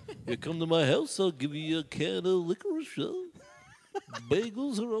 You come to my house, I'll give you a can of licorice.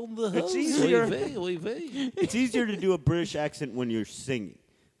 Bagels around the house. It's easier. Oy vey. It's easier to do a British accent when you're singing.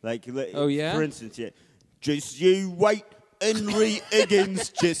 Like, Oh, yeah? For instance, yeah. Just you wait, Henry Higgins.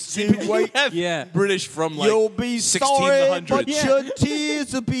 Just you wait. Yeah. British from like You'll be sorry, but 1600s. your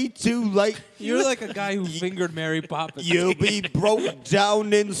tears will be too late. You're like a guy who fingered Mary Poppins. You'll be broke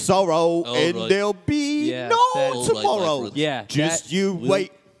down in sorrow, All and right. there'll be Yeah, no that's- All right, my tomorrow. friends. Yeah, Just that- you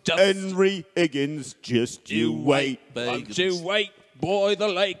wait, just- Henry Higgins. Just you wait. Bagels. To wait, boy, the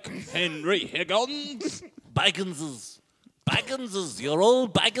lake, Henry Higgins. Bagginses. You're all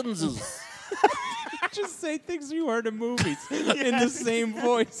Bagginses. Just say things you heard in movies in the same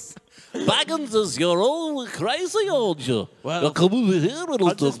voice. Bagginses, you're all crazy, aren't you? Well, now come over here and I'll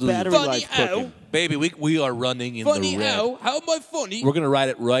How's this talk to you. battery Funny life how? cooking? Baby, we are running in Funny the red. how am I funny? We're going to ride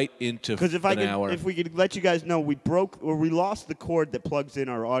it right into Because an hour. if we could let you guys know, we lost the cord that plugs in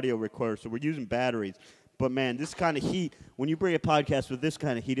our audio recorder, so we're using batteries. But man, this kind of heat, when you bring a podcast with this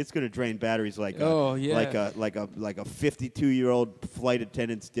kind of heat, it's going to drain batteries like Oh, yeah. like a 52-year-old flight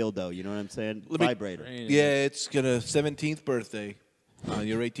attendant's dildo. You know what I'm saying? Let me- Vibrator. Yeah, it's going to 17th birthday. On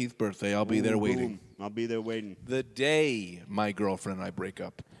your 18th birthday, I'll be there waiting. Boom. I'll be there waiting. The day my girlfriend and I break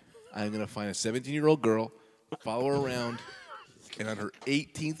up, I'm going to find a 17-year-old girl, follow her around, and on her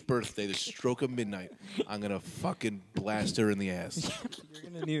 18th birthday, the stroke of midnight, I'm going to fucking blast her in the ass. You're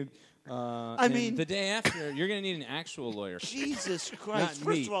going to need... I mean... The day after, you're going to need an actual lawyer. Jesus Christ. Not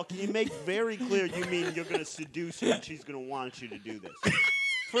First me. of all, can you make very clear you mean you're going to seduce her and she's going to want you to do this?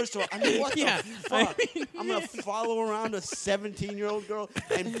 First of all, I mean, what the fuck? I'm going to follow around a 17-year-old girl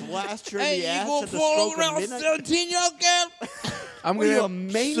and blast her in the ass at the stroke of midnight? 17-year-old girl? I'm What are you, a going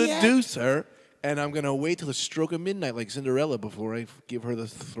to maniac? seduce her, and I'm going to wait till the stroke of midnight like Cinderella before I give her the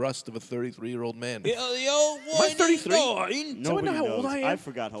thrust of a 33-year-old man. The old Am I 33? Nobody Someone know how knows. old I am? I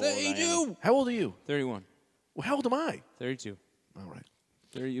forgot how old I am. How old are you? 31. Well, how old am I? 32. All right.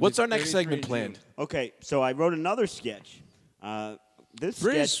 30, What's our next 33 segment in planned? June. Okay, so I wrote another sketch. This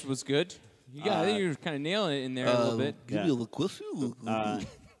British sketch... was good. You got, I think you were kind of nailing it in there a little bit. Yeah. me a question.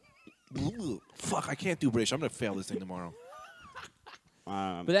 Fuck, I can't do British. I'm going to fail this thing tomorrow.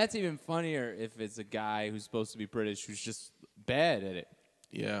 But that's even funnier if it's a guy who's supposed to be British who's just bad at it.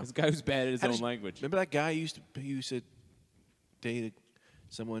 Yeah. It's a guy who's bad at his How own does- language. Remember that guy who used to date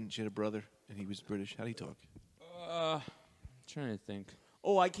someone, she had a brother, and he was British? How do you talk? I'm trying to think.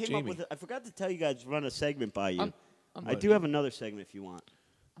 Oh, I came up Jamie. with it. I forgot to tell you guys to run a segment by you. I'm I do have another segment if you want.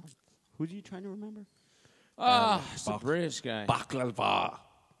 Who are you trying to remember? It's a British guy. Baklava.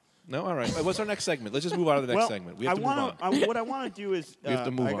 No? All right. What's our next segment? Let's just move on to the next segment. We have to move on. What I want to do is We have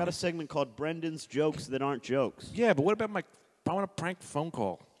to move I got on. a segment called Brendan's Jokes That Aren't Jokes. Yeah, but what about I want a prank phone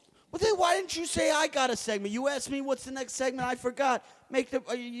call. Well, then why didn't you say I got a segment? You asked me what's the next segment. I forgot.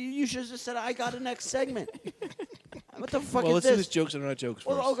 You should have just said I got a next segment. What the fuck Well, is let's do this? this jokes that are not jokes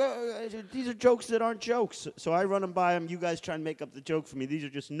first. Well, okay, these are jokes that aren't jokes. So I run them by them. You guys try and make up the joke for me. These are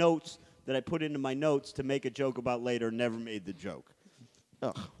just notes that I put into my notes to make a joke about later. Never made the joke.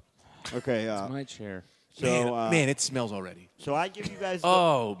 Ugh. Okay. It's my chair. So man, it smells already. so I give you guys.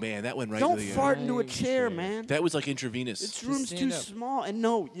 Oh, man, that went right Don't to the fart into a Right chair, chair. man. That was like intravenous. This room's stand too up. small, and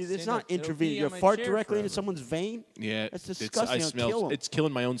no, it's Stand not up. It'll intravenous. be You on my fart chair directly into forever. someone's vein. Yeah. That's I disgusting. It'll smell. kill 'em. It's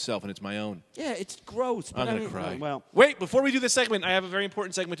killing my own self, and it's my own. Yeah, it's gross. But I'm I gonna mean, cry. Well, Wait, before we do this segment, I have a very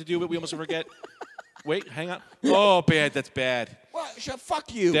important segment to do, but we almost forget. Wait, hang on. Oh, bad. That's bad.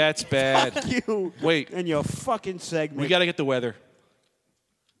 fuck you. That's bad. Fuck you. Wait. And your fucking segment. We got to get the weather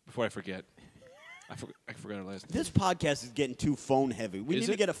before I forget. I forgot our last name. This podcast is getting too phone heavy. We Is need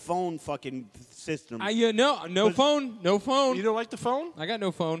to it? get a phone fucking system. No phone. No phone. You don't like the phone? I got no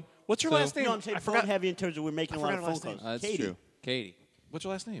phone. What's your So- last name? No, I'm saying I phone forgot. heavy in terms of we're making a lot of forgot phone her last calls. name. That's Katie. true. Katie. What's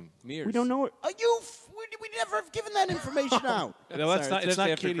your last name? Mears. We don't know her. We never have given that information out. No, that's not. It's Especially not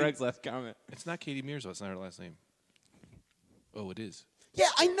after Katie. Craig's last comment. It's not Katie Mears. That's not her last name. Oh, it is. Yeah,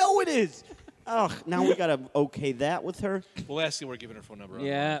 I know it is. Ugh, now we gotta okay that with her. Well, last year we're giving her phone number.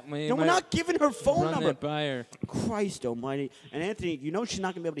 Yeah. No, we're not giving her phone Run number. that by her. Christ almighty. And Anthony, you know she's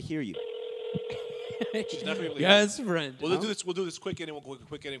not gonna be able to hear you. She's not gonna be able to Yes, friend. We'll do this. We'll do this quick in and we'll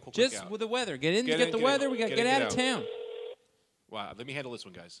quick in and quick Just out. with the weather. Get in Get to in, get the get in. weather. We got to Get get in, out of get out. town. Wow. Let me handle this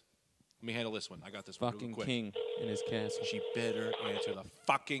one, guys. Let me handle this one. I got this one. Fucking quick. king in his castle. She better answer the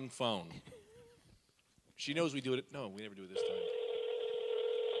fucking phone. She knows we do it. No, we never do it this time.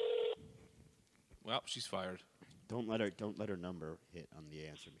 Well, she's fired. Don't let her number hit on the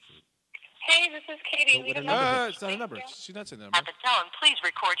answer machine. Hey, this is Katie. Don't Leave let a her message. know. It's not a number. She's not saying the number. At the tone, please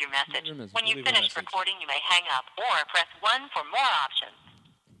record your message. Leave a message. When you Leave a finish message. recording, you may hang up or press 1 for more options.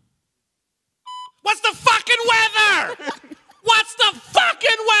 What's the fucking weather? What's the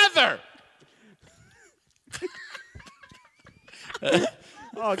fucking weather?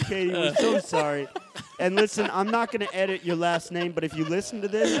 Oh, Katie, we're so sorry. And listen, I'm not going to edit your last name, but if you listen to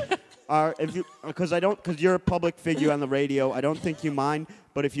this, because you're a public figure on the radio, I don't think you mind.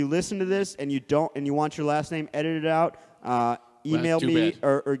 But if you listen to this and you want your last name edited out, email too me bad.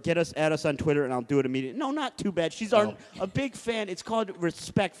 or add us on Twitter and I'll do it immediately. No, not too bad. She's a big fan. It's called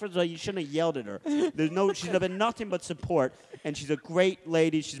respect. First of all, you shouldn't have yelled at her. She's been nothing but support, and she's a great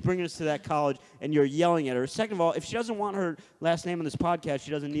lady. She's bringing us to that college, and you're yelling at her. Second of all, if she doesn't want her last name on this podcast,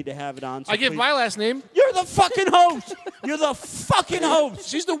 she doesn't need to have it on. So I give please- my last name. You're the fucking host. You're the fucking host.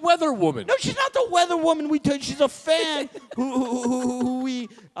 She's the weather woman. No, she's not the weather woman. She's a fan who we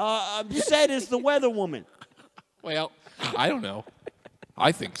said is the weather woman. Well, I don't know.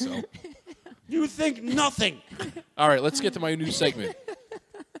 I think so. You think nothing. All right, let's get to my new segment.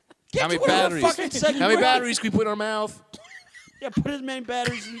 Get How many to whatever batteries? fucking segment How many you want. batteries can we put in our mouth? Yeah, put as many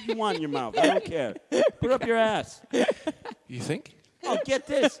batteries as you want in your mouth. I don't care. Put up your ass. You think? Oh, get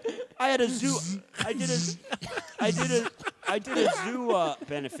this. I had a zoo. I I did a zoo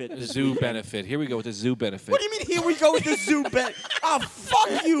benefit. This Zoo weekend. benefit. Here we go with the zoo benefit. What do you mean? Here we go with the zoo benefit. Oh,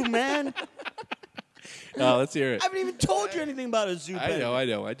 fuck you, man. Oh, let's hear it. I haven't even told you anything about a zoo benefit. I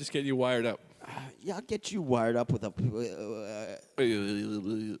know. I just get you wired up. Yeah, I'll get you wired up with a.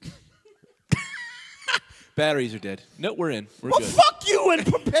 Batteries are dead. No, we're in. We're Well, good. fuck you and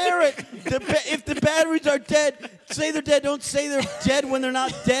prepare it. If the batteries are dead, say they're dead. Don't say they're dead when they're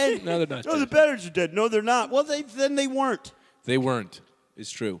not dead. No, they're not No, dead. the batteries are dead. No, they're not. Well, then they weren't. They weren't. It's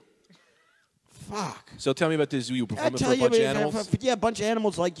true. Fuck. So tell me about this zoo. You I performing tell for a you, bunch of animals? yeah, a bunch of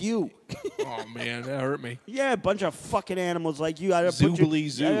animals like you. Oh, man. That hurt me. Yeah, a bunch of fucking animals like you. I gotta Zoobly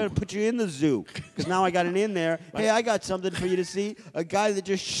zoo. I gotta put you in the zoo because now I got an in there. Hey, I got something for you to see. A guy that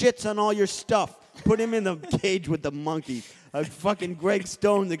just shits on all your stuff. Put him in the cage with the monkeys. A fucking Greg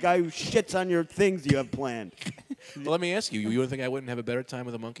Stone, the guy who shits on your things you have planned. Well, let me ask you. You don't think I wouldn't have a better time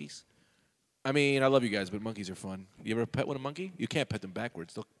with the monkeys? I mean, I love you guys, but monkeys are fun. You ever pet with a monkey? You can't pet them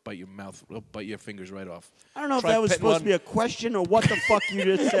backwards. They'll bite your mouth. They'll bite your fingers right off. I don't know Try if that was petting supposed one. to be a question or what the fuck you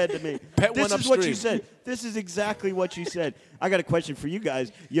just said to me. Pet This one is what you upstream. said. This is exactly what you said. I got a question for you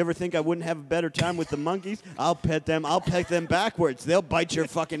guys. You ever think I wouldn't have a better time with the monkeys? I'll pet them. I'll pet them backwards. They'll bite your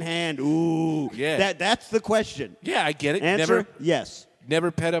fucking hand. Ooh. Yeah. That's the question. Yeah, I get it. Answer? Yes. Never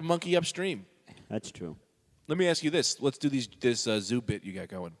pet a monkey upstream. That's true. Let me ask you this. Let's do this zoo bit you got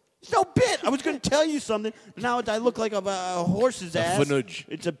going. It's no bit. I was going to tell you something. But now I look like a horse's ass. fudge.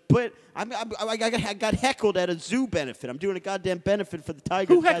 It's a bit. I got heckled at a zoo benefit. I'm doing a goddamn benefit for the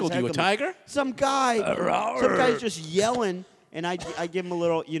tigers. Who Guys heckled you? A me. tiger? Some guy. Some guy's just yelling, and I give him a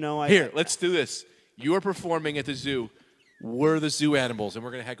little. Here, let's do this. You are performing at the zoo. We're the zoo animals, and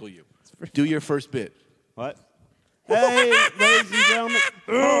we're going to heckle you. Do your first bit. What? Hey, ladies and gentlemen.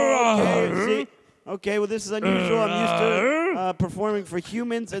 Okay, see. Okay, well, this is unusual. I'm used to performing for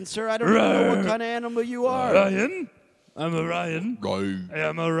humans, and sir, I don't even know what kind of animal you are. Ryan? I'm a Ryan. I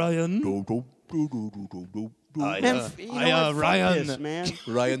am a Ryan. Man, fuck Ryan. this, man.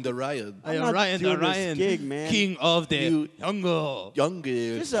 Ryan the Ryan. I I'm am not Ryan the doing this Ryan. gig, man. King of the jungle. Younger.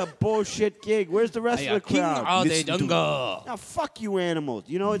 This is a bullshit gig. Where's the rest I of am the king crowd? of the Listen to- jungle. Now, fuck you animals.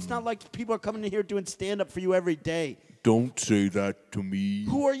 It's not like people are coming in here doing stand-up for you every day. Don't say that to me.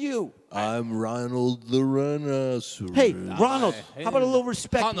 Who are you? I'm Ronald the Rhinoceros. Hey, Ronald, how about a little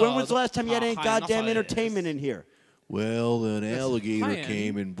respect? When Ronald. was the last time you had any Hi, goddamn Ronald. entertainment in here? Well, an alligator Ryan.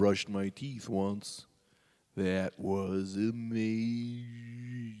 came and brushed my teeth once. That was amazing.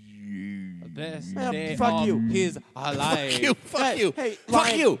 Best Yeah, day fuck of you. his life. Fuck you. Hey, Fuck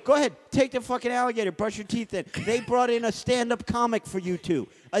Ryan, you. Go ahead. Take the fucking alligator. Brush your teeth in. They brought in a stand-up comic for you two.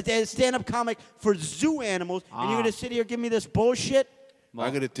 A stand-up comic for zoo animals. And you're going to sit here and give me this bullshit? I'm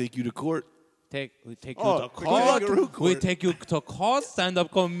going to take you to court. We take you Oh, to good luck. court. Kangaroo We court. take you to court,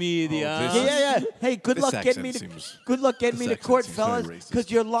 stand-up comedian. this Yeah. Hey, good This luck getting me accent to seems- good luck getting me this to court, accent seems very fellas, racist.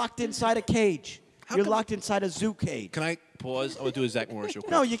 because you're locked inside a cage. You're come- locked inside a zoo cage. Can I pause? I'm going to do a Zach Morris real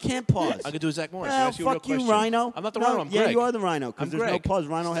quick. No, you can't pause. I'm going to do a Zach Morris. Well, Ask you a real fuck you, question. Rhino. I'm not the No, Rhino. I'm yeah, Greg. you are the Rhino, I'm because there's no Greg. pause.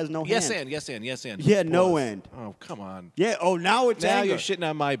 Rhino has no Yes, hand. and. Yes, and. Yes, and. Yeah, no Pause. end. Oh, come on. Yeah, now it's Now anger. you're shitting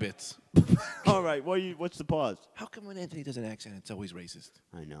on my bits. All right, what's the pause? How come when Anthony does an accent, it's always racist?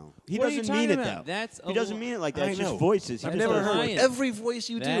 I know. He What are you doesn't mean it, talking though. about? That's he a doesn't mean it like that. I It's just know. voices. He I've just never does heard voices. it. Every voice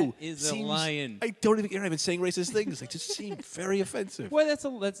you That do is a seems, lion. You're not even saying racist things. They just seem very offensive. Well, that's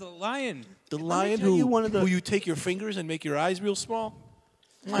a lion. The lion tell you one of the- who you take your fingers and make your eyes real small?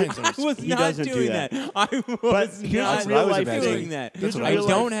 Lions are I was He not doesn't do doing that. I was here's not real life doing thing. that. Here's I real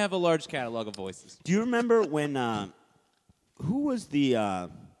don't life- have a large catalog of voices. Do you remember when, who was the,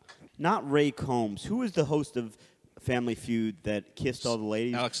 not Ray Combs, who was the host of Family Feud that kissed all the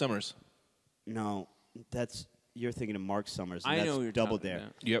ladies? Alex Summers. No, you're thinking of Mark Summers. And I that's know who you're Double talking Dare.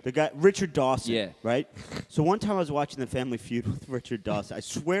 about. Yep. The guy, Richard Dawson. Yeah. Right? So one time I was watching the Family Feud with Richard Dawson. I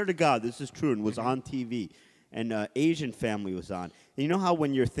swear to God, this is true, and was on TV. And Asian Family was on. And you know how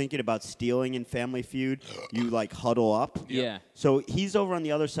when you're thinking about stealing in Family Feud, you like huddle up? Yeah. So he's over on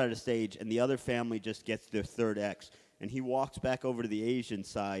the other side of the stage, and the other family just gets their third X. And he walks back over to the Asian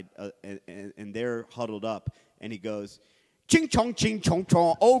side, and they're huddled up. And he goes, ching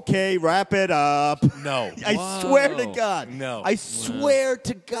chong, okay, wrap it up. No. I swear to God. No. I swear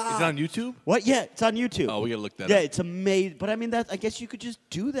to God. Is it on YouTube? What? Yeah, it's on YouTube. Oh, we gotta look that Yeah, up. it's amazing. But I mean, I guess you could just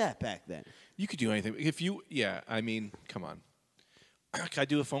do that back then. You could do anything. If you, yeah, I mean, come on. Can I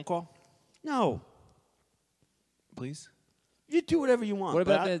do a phone call, No. please? You do whatever you want. What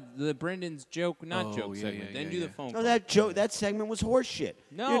but about the Brendan's joke, not Oh, joke yeah, segment? yeah, then yeah, do yeah. the phone No, call. that segment was horseshit.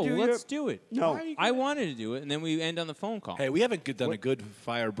 No, let's do it. No. Why are you I wanted to do it, and then we end on the phone call. Hey, we haven't done a good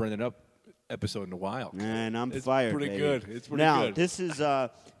Fire Brendan Up episode in a while. And I'm It's fired. pretty baby. good. It's pretty now, good. this is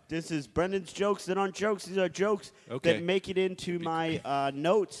This is Brendan's jokes that aren't jokes. These are jokes Okay. that make it into my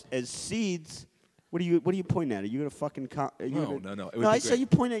notes as seeds. What are you pointing at? Are you gonna fucking? No. It would No, be I saw great. you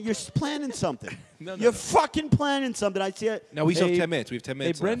pointing at. You're planning something. No, You're no. fucking planning something. I see it. No, we still have Hey, 10 minutes. We have 10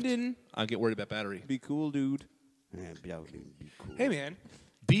 minutes Brendan. left. I'll get worried about battery. Be cool, dude. Yeah, be cool. Hey, man.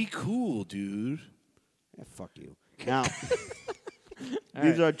 Be cool, dude. Yeah, fuck you. Now,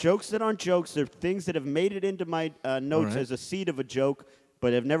 these right. are jokes that aren't jokes. They're things that have made it into my notes right. as a seed of a joke,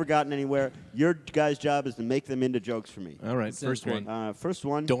 but have never gotten anywhere. Your guys' job is to make them into jokes for me. All right, Sounds first great. one. First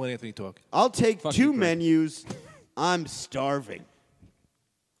one. Don't let Anthony talk. I'll take Fuck 2 you, Greg. menus. I'm starving.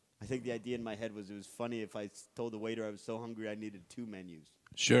 I think the idea in my head was it was funny if I told the waiter I was so hungry I needed 2 menus.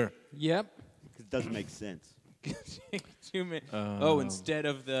 Sure. Yep. Because it doesn't make sense. 2 minutes. Instead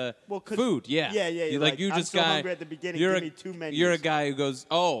of the 'cause- food, yeah. Yeah. You Like, you I'm just so guy. hungry at the beginning, You're give a, me 2 menus. You're a guy who goes,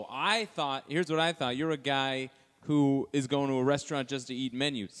 oh, I thought. Here's what I thought. You're a guy who is going to a restaurant just to eat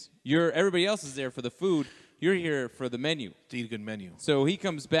menus. Everybody else is there for the food. You're here for the menu. To eat a good menu. So he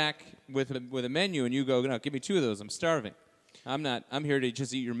comes back with a menu, and you go, no, give me 2 of those. I'm starving. I'm not. I'm here to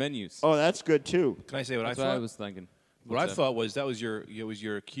just eat your menus. Oh, that's good too. Can I say what That's I what thought? I was thinking. What What's I up? thought was that was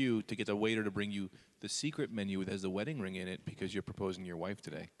your cue to get the waiter to bring you the secret menu that has the wedding ring in it because you're proposing to your wife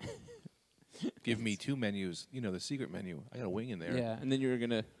today. Give me 2 menus. You know, the secret menu. I got a wing in there. Yeah, and then you're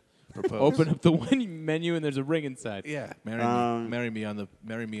gonna Propose. open up the menu, and there's a ring inside. Yeah. Marry me on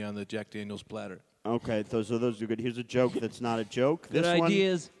the Jack Daniels platter. Okay, those are good. Here's a joke that's not a joke. Good This one,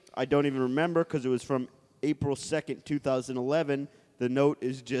 ideas. I don't even remember because it was from April 2nd, 2011. The note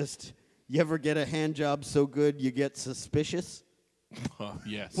is just, you ever get a hand job so good you get suspicious? Oh,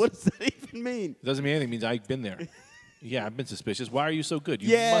 yes. What does that even mean? It doesn't mean anything. It means I've been there. Yeah, I've been suspicious. Why are you so good? You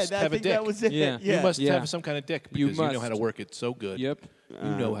Yeah, must I have a think dick. that was it. Yeah. You must Yeah. have some kind of dick You because you know how to must. work it so good. Yep.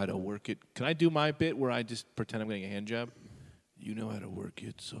 You know how to work it. Can I do my bit where I just pretend I'm getting a hand job? You know how to work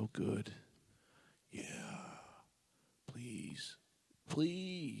it so good. Yeah.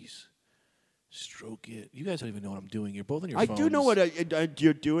 Please. Stroke it. You guys don't even know what I'm doing. You're both on your I phones. do know what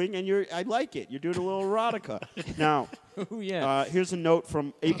you're doing, and I like it. You're doing a little erotica. Now, Oh yeah. here's a note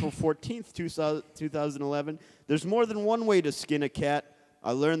from April 14th, 2011. There's more than one way to skin a cat.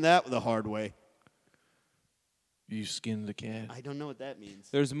 I learned that the hard way. You skinned the cat. I don't know what that means.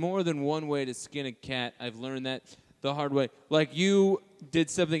 There's more than one way to skin a cat. I've learned that the hard way. Like you did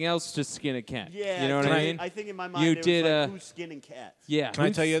something else to skin a cat. Yeah, You know what I mean? I think in my mind You it was did, like, who's skinning cats? Yeah. Can I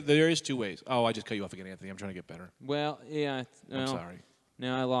tell you, there is 2 ways. Oh, I just cut you off again, Anthony. I'm trying to get better. Well, yeah. I'm sorry.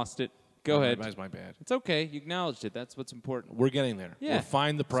 No, I lost it. Go ahead. That's my bad. It's okay. You acknowledged it. That's what's important. We're getting there. Yeah. We'll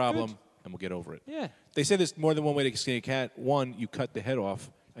find the problem, good. and we'll get over it. Yeah. They say there's more than one way to skin a cat. One, you cut the head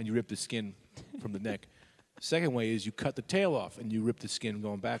off, and you rip the skin from the neck. Second way is you cut the tail off, and you rip the skin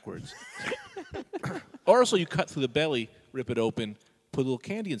going backwards. Or also you cut through the belly, rip it open, put a little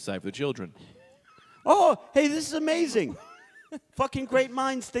candy inside for the children. Oh, hey, this is amazing. Fucking great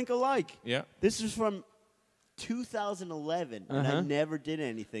minds think alike. Yeah. This is from 2011, and I never did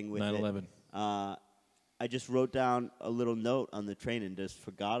anything with 9/11. it. I just wrote down a little note on the train and just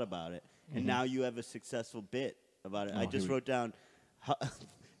forgot about it. And now you have a successful bit about it. I just wrote down,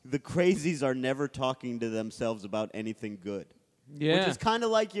 the crazies are never talking to themselves about anything good. Yeah. Which is kind of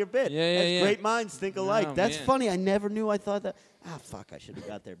like your bit. Yeah, That's yeah. great minds think alike. Oh, That's man. funny. I never knew. I thought that. Ah, fuck. I should have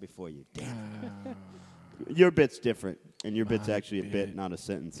got there before you. Damn it. Your bit's different, and your bit's actually a bit, not a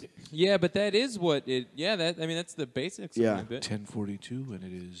sentence. Yeah, but that is what it. Yeah, that's the basics. Yeah. Of my bit. 10:42, and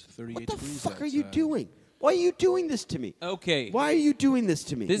it is 38 What the degrees fuck are you outside. doing? Why are you doing this to me? Okay. Why are you doing this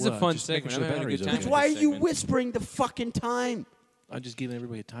to me? This is a Well, fun just making segment. sure I'm the having a good battery's time. okay. with Why are this you segment. whispering the fucking time? I'm just giving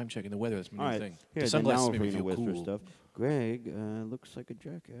everybody a time check in the weather. That's my All new right, thing. here, The then now sunglasses we're make me gonna feel whisper cool. stuff. Greg looks like a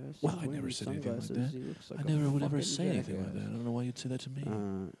jackass. Well, I Wearing never said anything like sunglasses. that. He looks like I a never would ever fucking say anything like that. jackass. I don't know why you'd say that to me.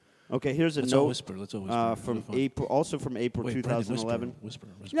 Okay, here's a Let's all note whisper. Let's all whisper. from Have fun. April, also from April Wait, Brendan, 2011. Whisper.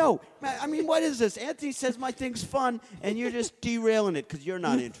 No, man, I mean, what is this? Anthony says my thing's fun, and you're just derailing it because you're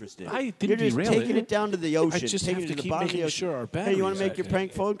not interested. I didn't You're just derail taking it. it down to the ocean. just taking have it to the keep bottom of the making ocean. sure our Hey, you want to battery's make your okay.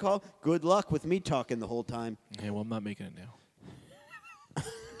 prank phone call? Good luck with me talking the whole time. Yeah, well, I'm not making it now.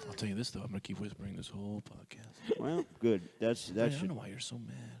 I'll tell you this, though. I'm going to keep whispering this whole podcast. Well, good. I That don't should. know why you're so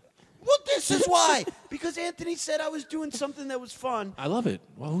mad. Well, this is why. Because Anthony said I was doing something that was fun. I love it.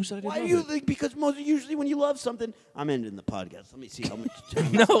 Well, who said I didn't Why do love you it? think? Because usually when you love something, I'm ending the podcast. Let me see how much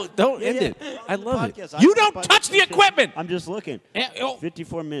time. No, don't Yeah, end yeah. it. I love it. Podcast. You I- don't I- touch the equipment! I'm just looking. Eh, oh,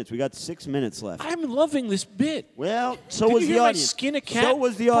 54 minutes. We got 6 minutes left. I'm loving this bit. Well, so Did was you the hear my audience. skin a cat So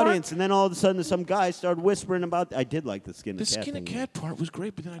was the part? audience, and then all of a sudden, some guy started whispering about. I did like the skin. The of cat skin and thing. cat part was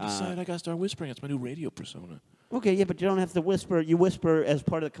great, but then I decided I got to start whispering. It's my new radio persona. Okay, yeah, but you don't have to whisper. You whisper as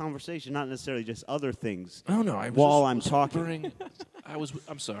part of the conversation, not necessarily just other things. I don't know. I was While just I'm talking. whispering.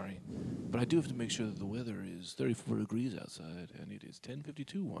 I'm sorry, but I do have to make sure that the weather is 34 degrees outside, and it is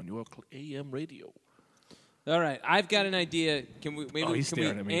 10:52 on your AM radio. All right, I've got an idea. Can we maybe he's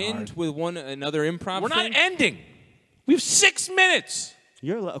staring at me end hard. with another improv We're thing? not ending. We have 6 minutes.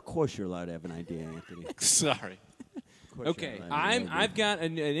 Of course, you're allowed to have an idea, Anthony. Sorry. Of course Okay, you're allowed to have an idea. I've got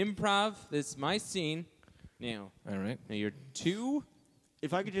an improv. This is my scene. Now, All right. you're two.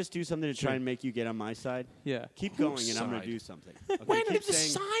 If I could just do something to try and make you get on my side. Yeah. Keep going, and I'm going side? to do something. Okay, When keep did the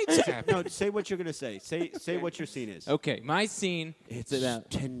saying- sides happen? No, say what you're going to say. Say what your scene is. Okay, my scene. It's about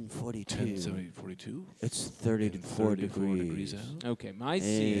 10:42. 42. It's 34 degrees. out. Okay, my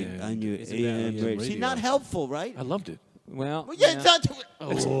Hey, scene. on your is AM about- radio. See, not helpful, right? I loved it. Well, Well, yeah, yeah. it's not.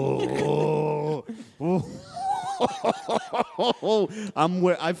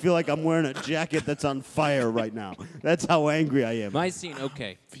 I feel like I'm wearing a jacket that's on fire right now. That's how angry I am. My scene.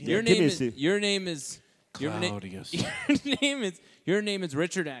 Okay. Yeah, give me a scene. Your name is. Claudius. Your name is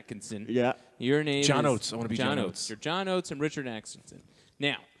Richard Atkinson. Yeah. Your name John is Oates. I wanna be John Oates. You're John Oates and Richard Atkinson.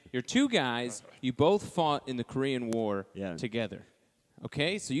 Now, you're two guys. You both fought in the Korean War together.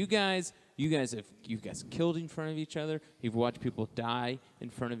 Okay, so you guys have killed in front of each other. You've watched people die in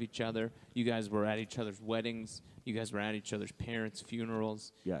front of each other. You guys were at each other's weddings. You guys were at each other's parents'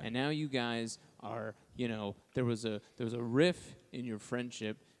 funerals. Yeah. And now you guys are, there was a riff in your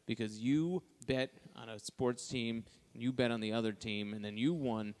friendship because you bet on a sports team, and you bet on the other team, and then you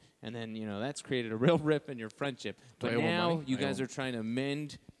won, and then that's created a real rift in your friendship. But I owe now money? you I guys owe- are trying to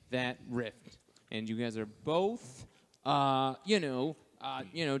mend that rift, and you guys are both,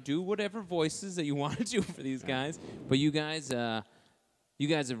 do whatever voices that you want to do for these guys. But you guys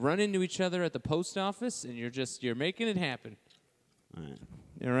have run into each other at the post office, and you're making it happen. All right.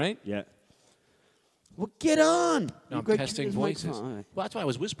 All right? Yeah. Well, get on. No, I'm Greg, testing give me his voices. microphone. All right. Well, that's why I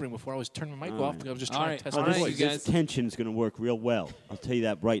was whispering before I was turning my mic off. Because I was just All trying right. to test All my right, voice. you guys. This tension's going to work real well. I'll tell you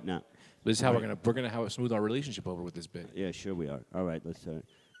that right now. This is how we're gonna have smooth our relationship over with this bit. Yeah, sure we are. All right, let's start.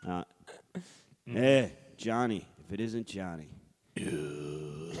 Hey, Johnny. If it isn't Johnny.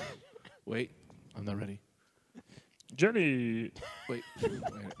 Wait, I'm not ready. Johnny. Wait,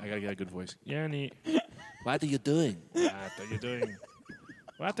 I gotta get a good voice. Johnny. What are you doing? What are you doing?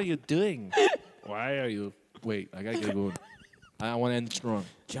 What are you doing? Why are you? Wait, I gotta get going. I want to end strong.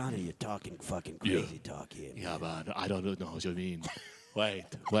 Johnny, you're talking fucking crazy talk here. Yeah, but I don't know what you mean. Wait.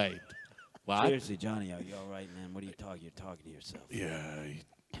 What? Seriously, Johnny, are you all right, man? What are you talking? You're talking to yourself.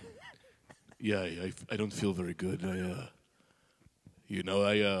 I don't feel very good. I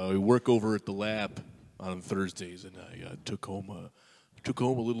work over at the lab on Thursdays, and I took home a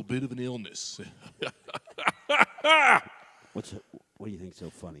little bit of an illness. What do you think so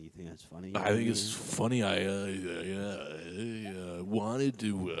funny? You think that's funny? I think it's funny. I wanted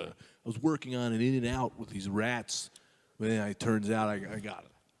to. I was working on an in and out with these rats, but then it turns out I got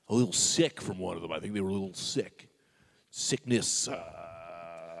a little sick from one of them. I think they were a little sick. Sickness.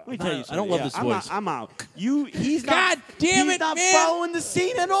 Let me tell you something. I don't love this voice. I'm out. He's not. God damn he's it, not man. following the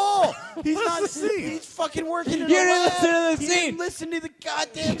scene at all. He's not. He's fucking working. In You a didn't lab. listen to the He scene. didn't listen to the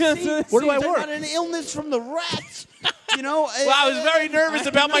goddamn didn't scene. listen to the Where do I I work? got an illness from the rats. Well, I was very nervous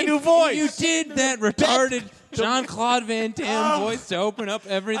about my new voice. You did that retarded Jean-Claude Van Damme voice to open up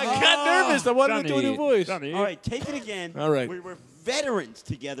everything. I got nervous. I wanted to do a new voice. Johnny. All right, take it again. All right. We were veterans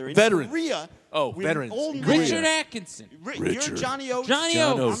together in Veterans. Korea. Oh, We're veterans. old In men. Richard Atkinson. You're Richard. Johnny Oates. Johnny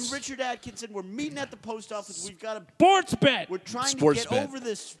John Oates. Oates. I'm Richard Atkinson. We're meeting at the post office. We've got a. Sports bet. We're trying Sports to get bet. over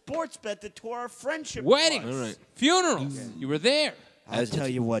this sports bet that tore our friendship Weddings. apart. All right. Funerals. You were there. I'll tell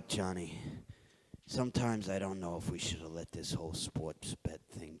you what, Johnny. Sometimes I don't know if we should have let this whole sports bet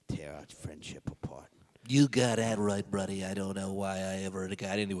thing tear our friendship apart. You got that right, buddy. I don't know why I ever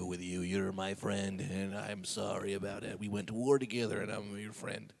got into it with you. You're my friend, and I'm sorry about it. We went to war together, and I'm your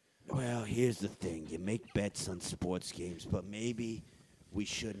friend. Well, here's the thing. You make bets on sports games, but maybe we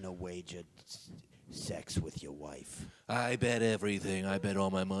shouldn't have wagered sex with your wife. I bet everything. I bet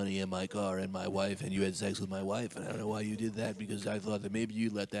all my money and my car and my wife, and you had sex with my wife, and I don't know why you did that, because I thought that maybe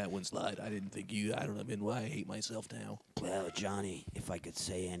you'd let that one slide. I didn't think you. I don't know why I hate myself now. Well, Johnny, if I could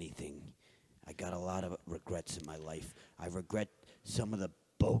say anything, I got a lot of regrets in my life. I regret some of the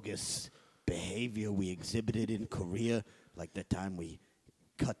bogus behavior we exhibited in Korea, like the time we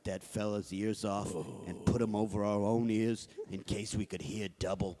cut that fella's ears off and put him over our own ears in case we could hear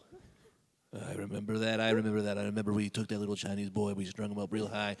double. I remember that. I remember we took that little Chinese boy, we strung him up real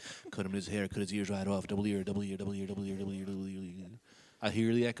high, cut him in his hair, cut his ears right off. Double ear, double ear, double ear, double ear, double ear, double ear. I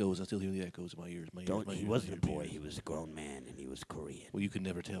hear the echoes. I still hear the echoes in my ears. He wasn't a boy. He was a grown man, and he was Korean. Well, you could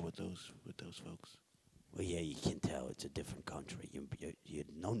never tell with those folks. Well, yeah, you can tell it's a different country. You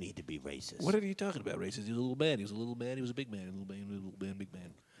no need to be racist. What are you talking about, racist? He was a little man. He was a little man. He was a big man. A little man, big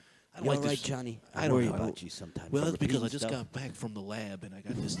man. I You all right, Johnny? I I don't worry know. about you sometimes. Well, for that's because I repeating just stuff. got back from the lab and I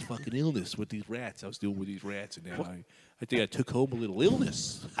got this fucking illness with these rats. I was dealing with these rats, and now I think I took home a little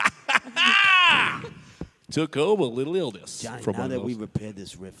illness. Took home a little illness. Johnny, from now one of that we those. repaired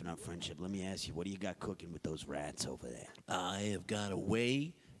this rift in our friendship, let me ask you, what do you got cooking with those rats over there? I have got a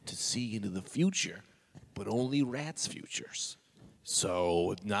way to see into the future, but only rats' futures.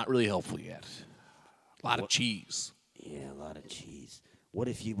 So, not really helpful yet. A lot of cheese. Yeah, a lot of cheese. What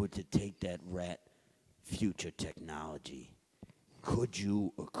if you were to take that rat future technology? Could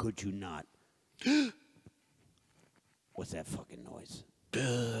you or could you not? What's that fucking noise?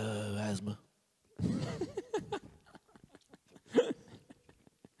 Asthma.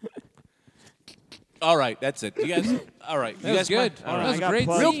 All right, that's it. You guys, all right. That was good. All right, That was I a got great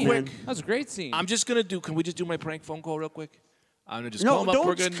plugs, scene. man. That was a great scene. I'm just gonna do. Can we just do my prank phone call real quick? I'm gonna just No, call them up. don't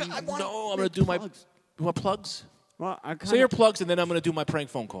We're sc- gonna. I wanna No, I'm gonna make do my. plugs. You want plugs? Well, I Say your plugs, and then I'm gonna do my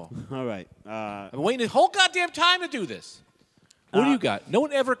prank phone call. All right. I've been waiting the whole goddamn time to do this. What do you got? No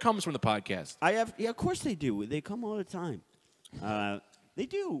one ever comes from the podcast. I have. Yeah, of course they do. They come all the time. They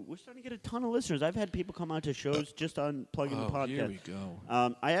do. We're starting to get a ton of listeners. I've had people come out to shows just on plugging the podcast. Here we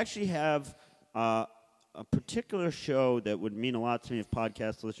go. I actually have a particular show that would mean a lot to me if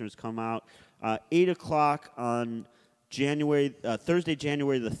podcast listeners come out. 8 o'clock on Thursday,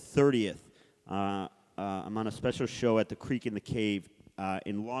 January the 30th. I'm on a special show at the Creek in the Cave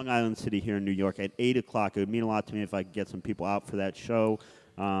in Long Island City here in New York at 8 o'clock. It would mean a lot to me if I could get some people out for that show.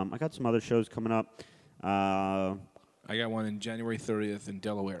 I got some other shows coming up. I got one in January 30th in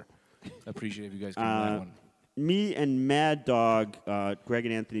Delaware. I appreciate if you guys can do that one. Me and Mad Dog, Greg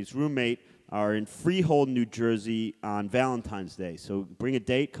and Anthony's roommate, are in Freehold, New Jersey on Valentine's Day. So bring a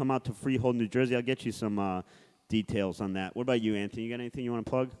date, come out to Freehold, New Jersey. I'll get you some details on that. What about you, Anthony? You got anything you want to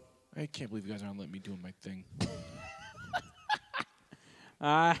plug? I can't believe you guys aren't letting me do my thing.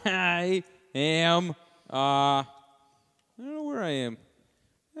 I am, I don't know where I am.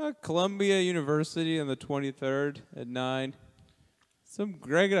 Columbia University on the 23rd at 9.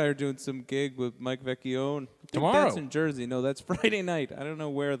 Greg and I are doing some gig with Mike Vecchione. Tomorrow. That's in Jersey. No, that's Friday night. I don't know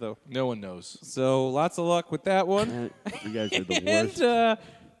where, though. No one knows. So lots of luck with that one. You guys are the And, worst.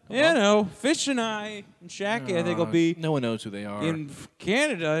 you know, Fish and I and Shaq, I think, will be No one knows who they are. in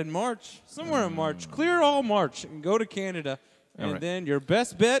Canada in March, somewhere in March. Clear all March and go to Canada. And right. then your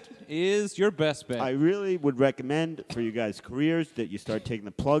best bet is your best bet. I really would recommend for you guys' careers that you start taking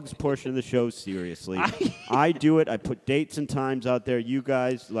the plugs portion of the show seriously. I do it. I put dates and times out there. You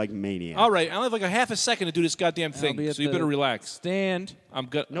guys like maniacs. All right, I only have like a half a second to do this goddamn I'll thing, be at so you the better relax. Stand I'm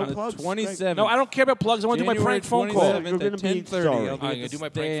good. No on the plugs, 27th. No, I don't care about plugs. I want to do my January prank phone call. 27th You're gonna at be 10:30. sorry. I'll I'm be going at to the do my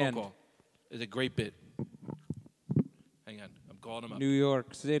prank phone stand. call. It's a great bit. Hang on. I'm calling him up. New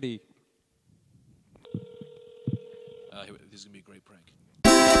York City. This is going to be a great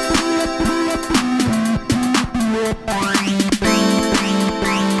prank.